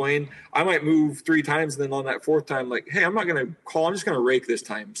of explain. I might move 3 times, and then on that 4th time, like, hey, I'm not going to call. I'm just going to rake this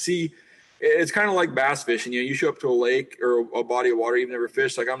time. See, it's kind of like bass fishing. You show up to a lake or a body of water you've never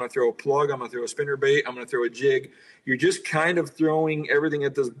fished. Like, I'm going to throw a plug. I'm going to throw a spinner bait. I'm going to throw a jig. You're just kind of throwing everything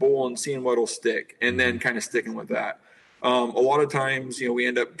at this bull and seeing what'll stick, and then kind of sticking with that. A lot of times, we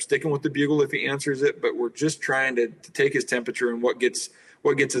end up sticking with the bugle if he answers it, but we're just trying to take his temperature and what gets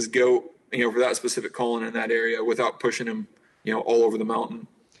his goat, for that specific calling in that area without pushing him, all over the mountain.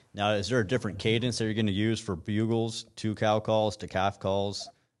 Now, is there a different cadence that you're going to use for bugles, to cow calls, to calf calls,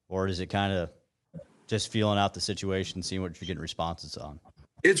 or is it kind of just feeling out the situation, seeing what you're getting responses on?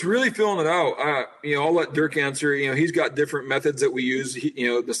 It's really filling it out. I'll let Dirk answer. He's got different methods that we use.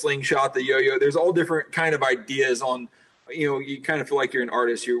 The slingshot, the yo-yo. There's all different kind of ideas on. You kind of feel like you're an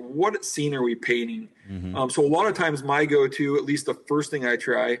artist here. What scene are we painting? So a lot of times my go-to, at least the first thing I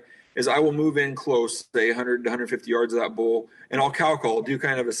try, is I will move in close, say 100 to 150 yards of that bull, and I'll cow call, do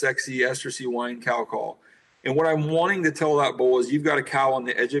kind of a sexy estrusy whine cow call. And what I'm wanting to tell that bull is you've got a cow on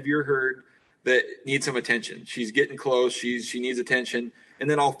the edge of your herd that needs some attention. She's getting close. She needs attention. And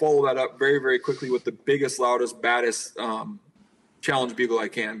then I'll follow that up very, very quickly with the biggest, loudest, baddest challenge bugle I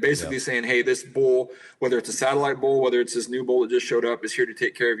can. Basically saying, hey, this bull, whether it's a satellite bull, whether it's this new bull that just showed up, is here to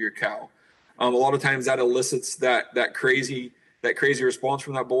take care of your cow. A lot of times that elicits that crazy response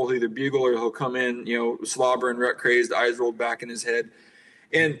from that bull. He'll either bugle or he'll come in, slobbering, rut crazed, eyes rolled back in his head.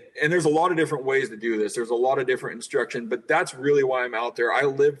 And there's a lot of different ways to do this. There's a lot of different instruction, but that's really why I'm out there. I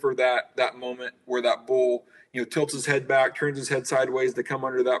live for that moment where that bull, tilts his head back, turns his head sideways to come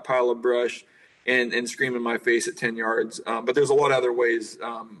under that pile of brush and scream in my face at 10 yards. But there's a lot of other ways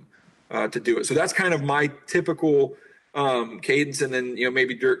to do it. So that's kind of my typical cadence. And then,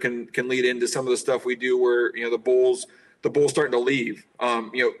 maybe Dirk can lead into some of the stuff we do where, the bull's starting to leave.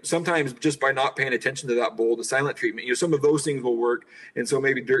 Sometimes just by not paying attention to that bull, the silent treatment, some of those things will work. And so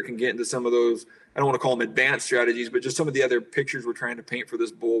maybe Dirk can get into some of those, I don't want to call them advanced strategies, but just some of the other pictures we're trying to paint for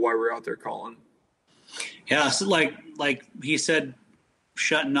this bull while we're out there calling. Yeah. So like he said,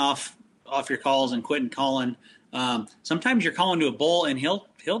 shutting off your calls and quitting calling. Sometimes you're calling to a bull and he'll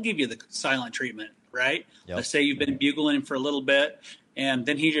give you the silent treatment, right? Yep. Let's say you've been bugling him for a little bit and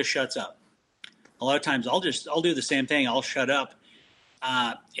then he just shuts up. A lot of times I'll do the same thing. I'll shut up.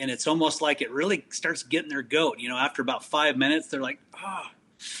 And it's almost like it really starts getting their goat. After about 5 minutes, they're like,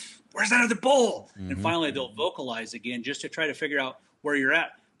 where's that other bull? Mm-hmm. And finally they'll vocalize again just to try to figure out where you're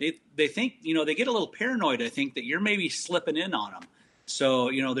at. They think, they get a little paranoid, I think, that you're maybe slipping in on them.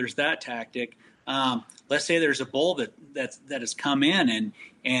 So, there's that tactic. Let's say there's a bull that has come in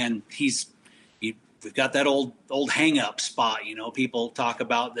and we've got that old hang up spot. People talk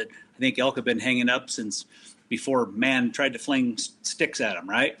about that. I think elk have been hanging up since before man tried to fling sticks at them,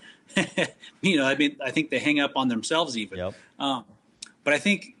 right? I think they hang up on themselves even. Yep. But I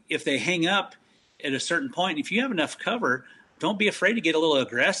think if they hang up at a certain point, if you have enough cover, don't be afraid to get a little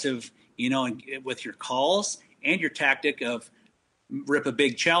aggressive, with your calls and your tactic of rip a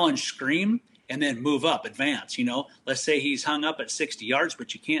big challenge scream and then move up, advance. Let's say he's hung up at 60 yards,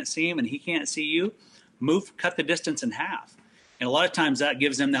 but you can't see him and he can't see you. Cut the distance in half. And a lot of times that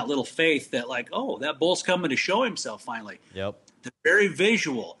gives them that little faith that like, oh, that bull's coming to show himself finally. Yep. They're very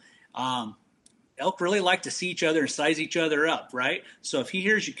visual. Elk really like to see each other and size each other up, right? So if he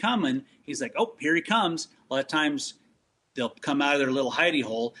hears you coming, he's like, oh, here he comes. A lot of times they'll come out of their little hidey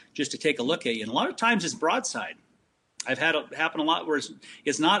hole just to take a look at you. And a lot of times it's broadside. I've had it happen a lot where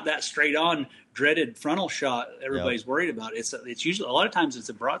it's not that straight on dreaded frontal shot everybody's worried about. It's usually, a lot of times it's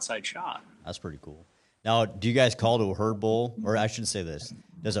a broadside shot. That's pretty cool. Now, do you guys call to a herd bull? Or I should say this.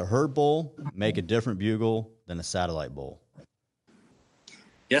 Does a herd bull make a different bugle than a satellite bull?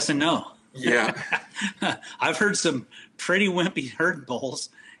 Yes and no. Yeah. I've heard some pretty wimpy herd bulls.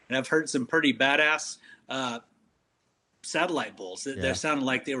 and I've heard some pretty badass satellite bulls that sounded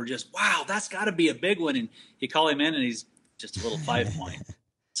like they were just, wow, that's got to be a big one. And you call him in, and he's just a little 5 point.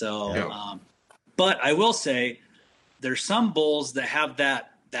 So, but I will say there's some bulls that have that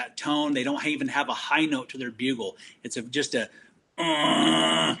tone. They don't even have a high note to their bugle. It's just a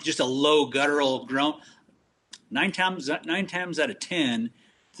low guttural groan. Nine times out of 10,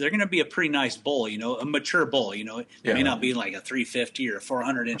 they're going to be a pretty nice bull, a mature bull. It may not be like a 350 or a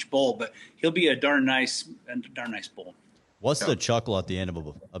 400-inch bull, but he'll be a darn nice bull. What's the chuckle at the end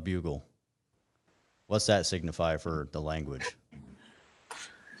of a bugle? What's that signify for the language?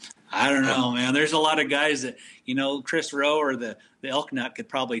 I don't know, man. There's a lot of guys that, Chris Rowe or the Elk Nut could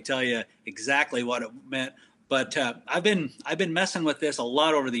probably tell you exactly what it meant. But I've been messing with this a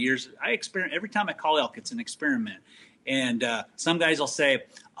lot over the years. Every time I call elk, it's an experiment. And some guys will say,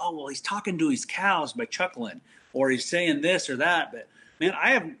 "Oh, well, he's talking to his cows by chuckling, or he's saying this or that." But man,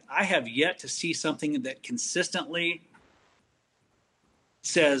 I have yet to see something that consistently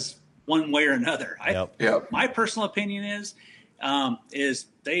says one way or another. My personal opinion is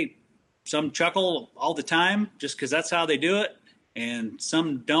some chuckle all the time just because that's how they do it, and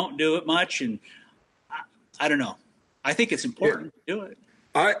some don't do it much. And I don't know. I think it's important to do it.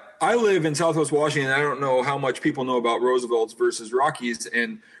 I live in Southwest Washington. I don't know how much people know about Roosevelt's versus Rockies,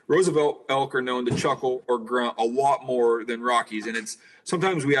 and Roosevelt elk are known to chuckle or grunt a lot more than Rockies. And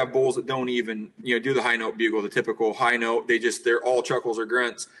sometimes we have bulls that don't even do the high note bugle, the typical high note. They're all chuckles or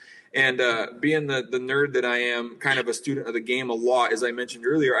grunts. And being the nerd that I am, kind of a student of the game a lot, as I mentioned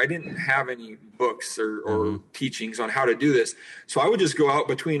earlier, I didn't have any books or teachings on how to do this. So I would just go out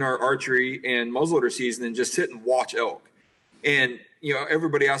between our archery and muzzleloader season and just sit and watch elk. And,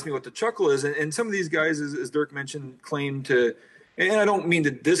 everybody asked me what the chuckle is. And some of these guys, as Dirk mentioned, claim to, and I don't mean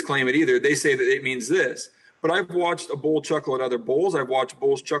to disclaim it either, they say that it means this. But I've watched a bull chuckle at other bulls. I've watched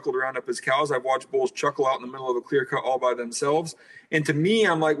bulls chuckle to round up his cows. I've watched bulls chuckle out in the middle of a clear cut all by themselves. And to me,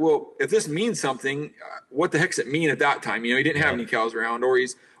 I'm like, well, if this means something, what the heck's it mean at that time? He didn't have any cows around, or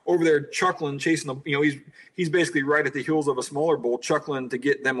he's over there chuckling, chasing the, he's basically right at the heels of a smaller bull, chuckling to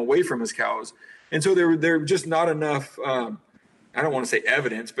get them away from his cows. And so they're just not enough, I don't want to say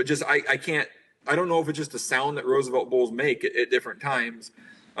evidence, but just I don't know if it's just a sound that Roosevelt bulls make at different times.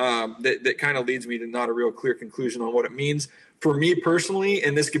 That kind of leads me to not a real clear conclusion on what it means. For me personally,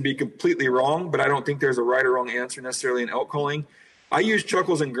 and this could be completely wrong, but I don't think there's a right or wrong answer necessarily in elk calling. I use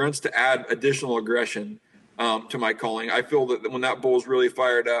chuckles and grunts to add additional aggression to my calling. I feel that when that bull's really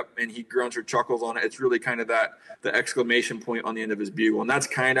fired up and he grunts or chuckles on it, it's really kind of the exclamation point on the end of his bugle. And that's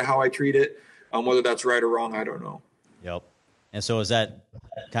kind of how I treat it. Whether that's right or wrong, I don't know. Yep. And so is that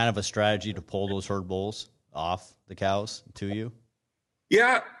kind of a strategy to pull those herd bulls off the cows to you?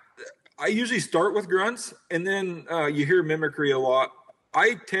 Yeah, I usually start with grunts, and then you hear mimicry a lot.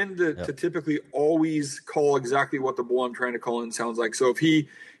 I tend to typically always call exactly what the bull I'm trying to call in sounds like. So if he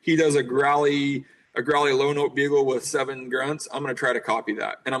does a growly low note bugle with 7 grunts, I'm going to try to copy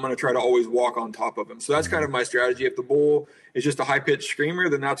that, and I'm going to try to always walk on top of him. So that's kind of my strategy. If the bull is just a high pitched screamer,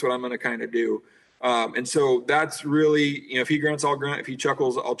 then that's what I'm going to kind of do. And so that's really, if he grunts, I'll grunt. If he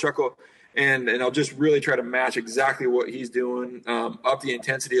chuckles, I'll chuckle. And I'll just really try to match exactly what he's doing, up the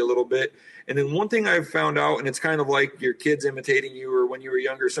intensity a little bit. And then one thing I've found out, and it's kind of like your kids imitating you, or when you were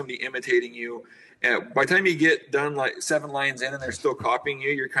younger, somebody imitating you. And by the time you get done like 7 lines in and they're still copying you,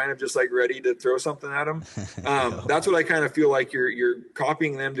 you're kind of just like ready to throw something at them. That's what I kind of feel like you're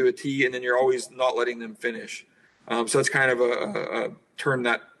copying them to a T, and then you're always not letting them finish. So it's kind of a turn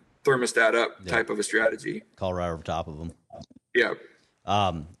that thermostat up type of a strategy. Call right over top of them. Yeah.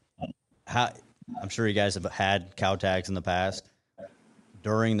 I'm sure you guys have had cow tags in the past.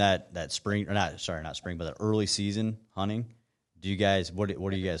 During that spring, or not spring, but the early season hunting, do you guys what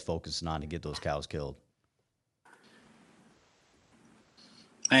are you guys focusing on to get those cows killed?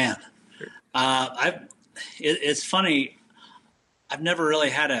 Man, it's funny. I've never really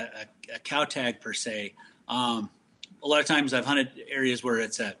had a cow tag per se. A lot of times I've hunted areas where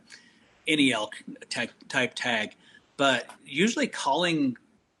it's any elk type tag, but usually calling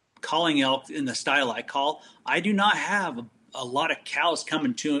elk in the style I call, I do not have a lot of cows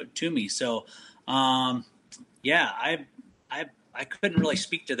coming to me. So, I couldn't really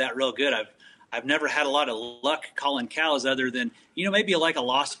speak to that real good. I've never had a lot of luck calling cows other than, maybe like a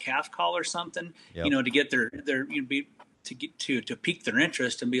lost calf call or something, to get their to pique their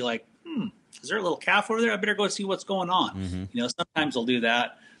interest and be like, is there a little calf over there? I better go see what's going on. Sometimes I'll do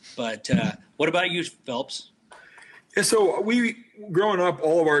that. But what about you, Phelps? Yeah, so growing up,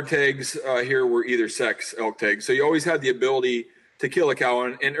 all of our tags here were either sex elk tags. So you always had the ability to kill a cow.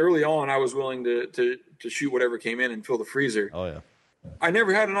 And early on, I was willing to shoot whatever came in and fill the freezer. Oh, yeah. I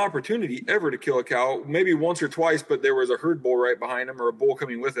never had an opportunity ever to kill a cow, maybe once or twice, but there was a herd bull right behind him or a bull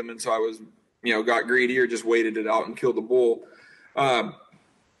coming with him. And so I was, got greedy or just waited it out and killed the bull.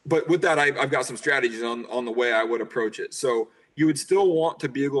 But with that, I've got some strategies on the way I would approach it. So you would still want to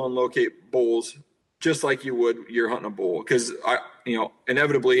bugle and locate bulls just like you would you're hunting a bull. Because,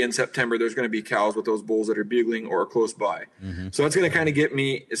 inevitably in September, there's going to be cows with those bulls that are bugling or close by. Mm-hmm. So that's going to kind of get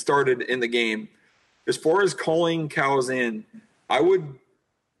me started in the game. As far as calling cows in,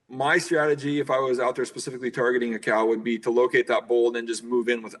 my strategy, if I was out there specifically targeting a cow, would be to locate that bull and then just move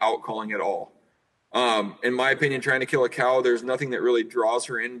in without calling at all. In my opinion, trying to kill a cow, there's nothing that really draws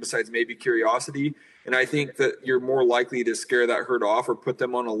her in besides maybe curiosity. And I think that you're more likely to scare that herd off or put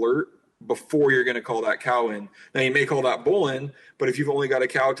them on alert before you're going to call that cow in. Now, you may call that bull in, but if you've only got a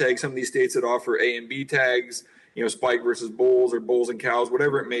cow tag, some of these states that offer A and B tags, spike versus bulls or bulls and cows,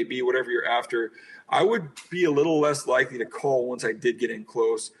 whatever it may be, whatever you're after, I would be a little less likely to call once I did get in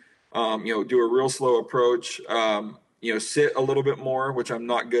close. Do a real slow approach, sit a little bit more, which I'm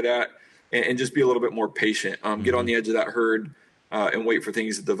not good at, and just be a little bit more patient. Get on the edge of that herd and wait for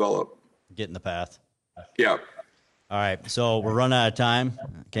things to develop. Get in the path. Yeah. All right, so we're running out of time.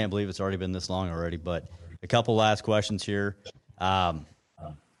 Can't believe it's already been this long already, but a couple last questions here.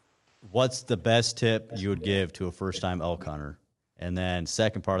 What's the best tip you would give to a first-time elk hunter? And then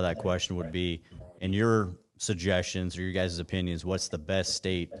second part of that question would be, in your suggestions or your guys' opinions, what's the best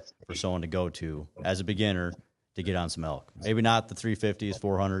state for someone to go to as a beginner to get on some elk? Maybe not the 350s,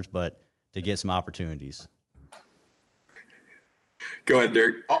 400s, but to get some opportunities. Go ahead,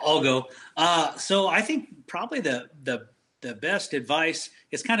 Derek. I'll go. So I think probably the best advice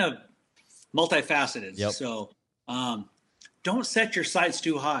is kind of multifaceted. Yep. So don't set your sights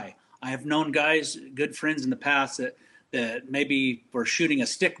too high. I have known guys, good friends in the past that maybe were shooting a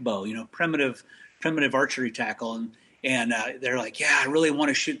stick bow, primitive archery tackle, and they're like, yeah, I really want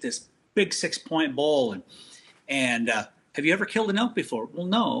to shoot this big 6-point bull. And have you ever killed an elk before? Well,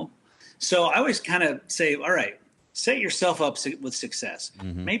 no. So I always kind of say, all right, set yourself up with success.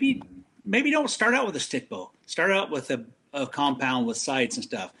 Mm-hmm. Maybe don't start out with a stick bow. Start out with a compound with sights and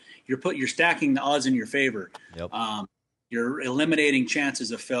stuff. You're stacking the odds in your favor. Yep. You're eliminating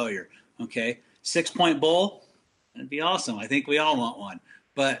chances of failure. Okay, 6-point bull, that'd be awesome. I think we all want one.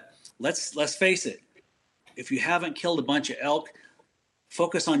 But let's face it. If you haven't killed a bunch of elk,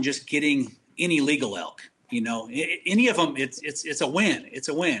 focus on just getting any legal elk. Any of them, it's a win. It's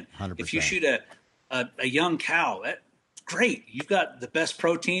a win. 100%. If you shoot a young cow, that's great. You've got the best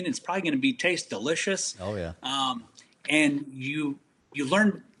protein. It's probably going to taste delicious. Oh yeah. And you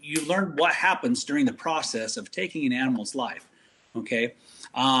learn what happens during the process of taking an animal's life. Okay.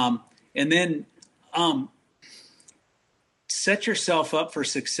 And then set yourself up for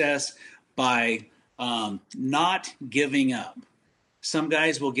success by not giving up. Some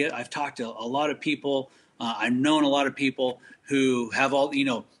guys I've talked to a lot of people. I've known a lot of people who have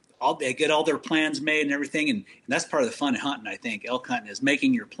they get all their plans made and everything. And that's part of the fun of hunting, I think. Elk hunting is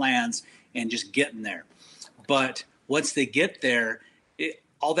making your plans and just getting there. But once they get there,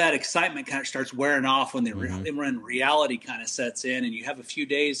 all that excitement kind of starts wearing off when when reality kind of sets in, and you have a few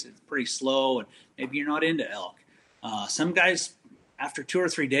days, it's pretty slow, and maybe you're not into elk. Some guys, after 2 or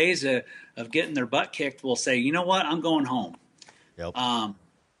 3 days of getting their butt kicked, will say, you know what, I'm going home. Yep.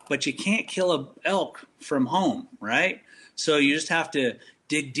 But you can't kill an elk from home, right? So you just have to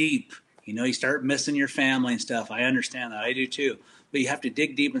dig deep. You start missing your family and stuff. I understand that. I do too. But you have to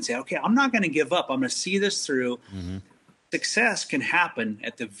dig deep and say, okay, I'm not going to give up. I'm going to see this through. Mm-hmm. Success can happen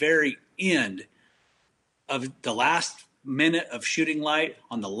at the very end of the last minute of shooting light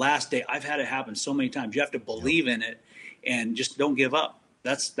on the last day. I've had it happen so many times. You have to believe in it and just don't give up.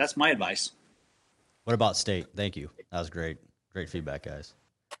 That's my advice. What about state? Thank you. That was great. Great feedback, guys.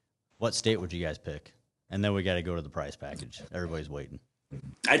 What state would you guys pick? And then we got to go to the prize package. Everybody's waiting.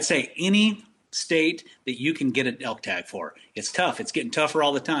 I'd say any state that you can get an elk tag for. It's tough. It's getting tougher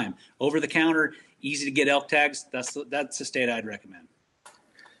all the time. Over the counter, easy to get elk tags. That's the state I'd recommend.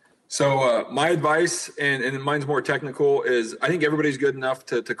 So my advice, and mine's more technical, is I think everybody's good enough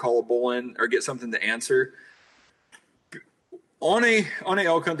to call a bull in or get something to answer. On a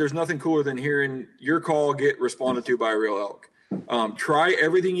elk hunt, there's nothing cooler than hearing your call get responded to by a real elk. Try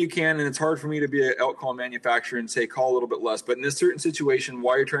everything you can, and it's hard for me to be an elk call manufacturer and say call a little bit less. But in this certain situation,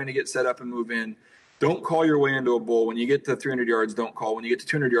 while you're trying to get set up and move in, don't call your way into a bull. When you get to 300 yards, don't call. When you get to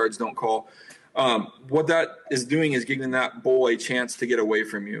 200 yards, don't call. What that is doing is giving that bull a chance to get away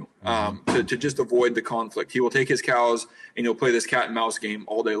from you, to just avoid the conflict. He will take his cows and he'll play this cat and mouse game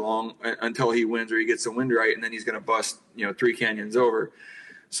all day long until he wins or he gets the wind right, and then he's going to bust 3 canyons over.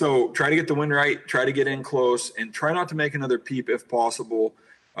 So try to get the wind right, try to get in close, and try not to make another peep if possible.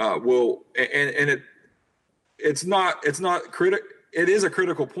 It is a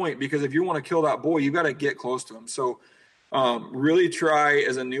critical point, because if you want to kill that bull, you got to get close to him. So really try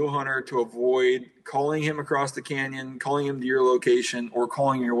as a new hunter to avoid calling him across the canyon, calling him to your location, or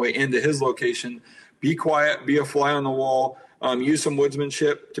calling your way into his location. Be quiet, be a fly on the wall, use some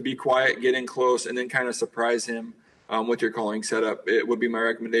woodsmanship to be quiet, get in close, and then kind of surprise him with your calling setup. It would be my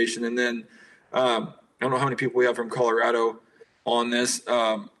recommendation. And then I don't know how many people we have from Colorado on this.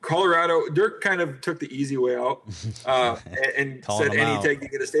 Colorado, Dirk kind of took the easy way out and said any tag you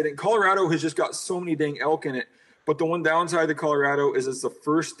get a state. And Colorado has just got so many dang elk in it. But the one downside to Colorado is it's the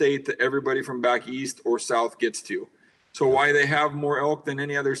first state that everybody from back east or south gets to. So why they have more elk than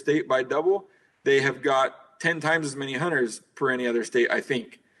any other state by double, they have got 10 times as many hunters per any other state, I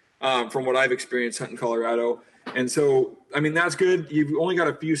think, from what I've experienced hunting Colorado. And so, I mean, that's good. You've only got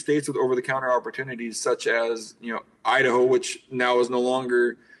a few states with over-the-counter opportunities, such as, Idaho, which now is no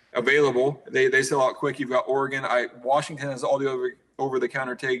longer available. They sell out quick. You've got Oregon. Washington has all the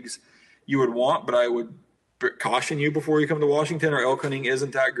over-the-counter tags you would want, but I would caution you before you come to Washington. Our elk hunting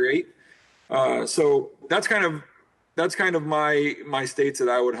isn't that great. So that's kind of my states that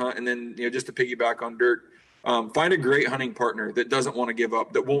I would hunt. And then, just to piggyback on Dirk, find a great hunting partner that doesn't want to give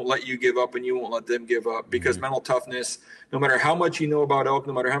up, that won't let you give up and you won't let them give up, because mental toughness, no matter how much you know about elk,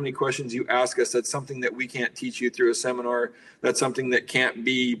 no matter how many questions you ask us, that's something that we can't teach you through a seminar. That's something that can't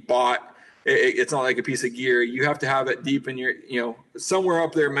be bought. It's not like a piece of gear. You have to have it deep in your, somewhere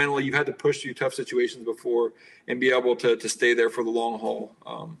up there mentally. You've had to push through tough situations before and be able to stay there for the long haul,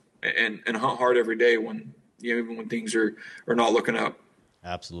 and hunt hard every day when, even when things are not looking up.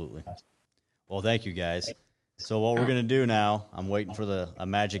 Absolutely. Well, thank you guys. So what we're going to do now, I'm waiting for a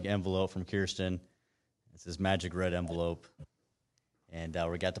magic envelope from Kirsten. It's this magic red envelope. And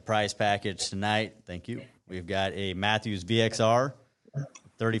we got the prize package tonight. Thank you. We've got a Mathews VXR,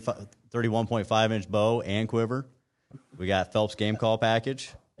 31.5-inch bow and quiver. We got Phelps game call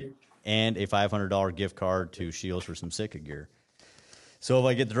package and a $500 gift card to Shields for some Sitka gear. So if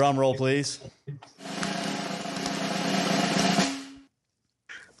I get the drum roll, please.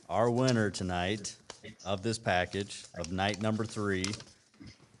 Our winner tonight of this package of night number 3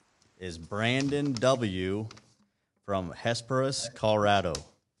 is Brandon W. from Hesperus, Colorado.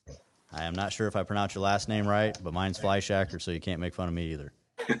 I am not sure if I pronounced your last name right, but mine's Fleischacker, so you can't make fun of me either.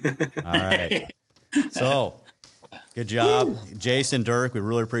 All right. So, good job. Jason, Dirk, we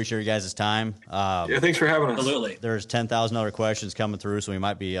really appreciate you guys' time. Thanks for having us. Absolutely. There's 10,000 other questions coming through, so we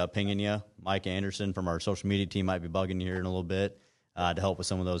might be pinging you. Mike Anderson from our social media team might be bugging you here in a little bit to help with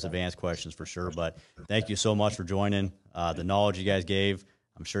some of those advanced questions for sure. But thank you so much for joining. The knowledge you guys gave,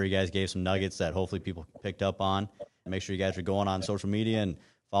 I'm sure you guys gave some nuggets that hopefully people picked up on. Make sure you guys are going on social media and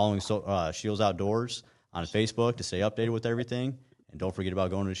following Shields Outdoors on Facebook to stay updated with everything. And don't forget about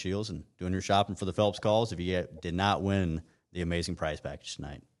going to Shields and doing your shopping for the Phelps calls if you did not win the amazing prize package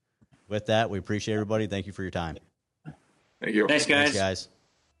tonight. With that, we appreciate everybody. Thank you for your time. Thank you. Thanks, guys. Thanks, guys.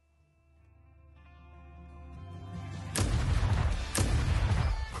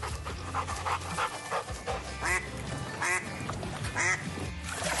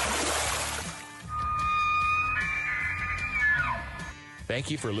 Thank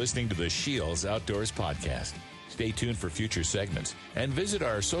you for listening to the Shields Outdoors Podcast. Stay tuned for future segments and visit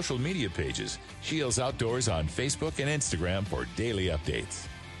our social media pages, Shields Outdoors on Facebook and Instagram, for daily updates.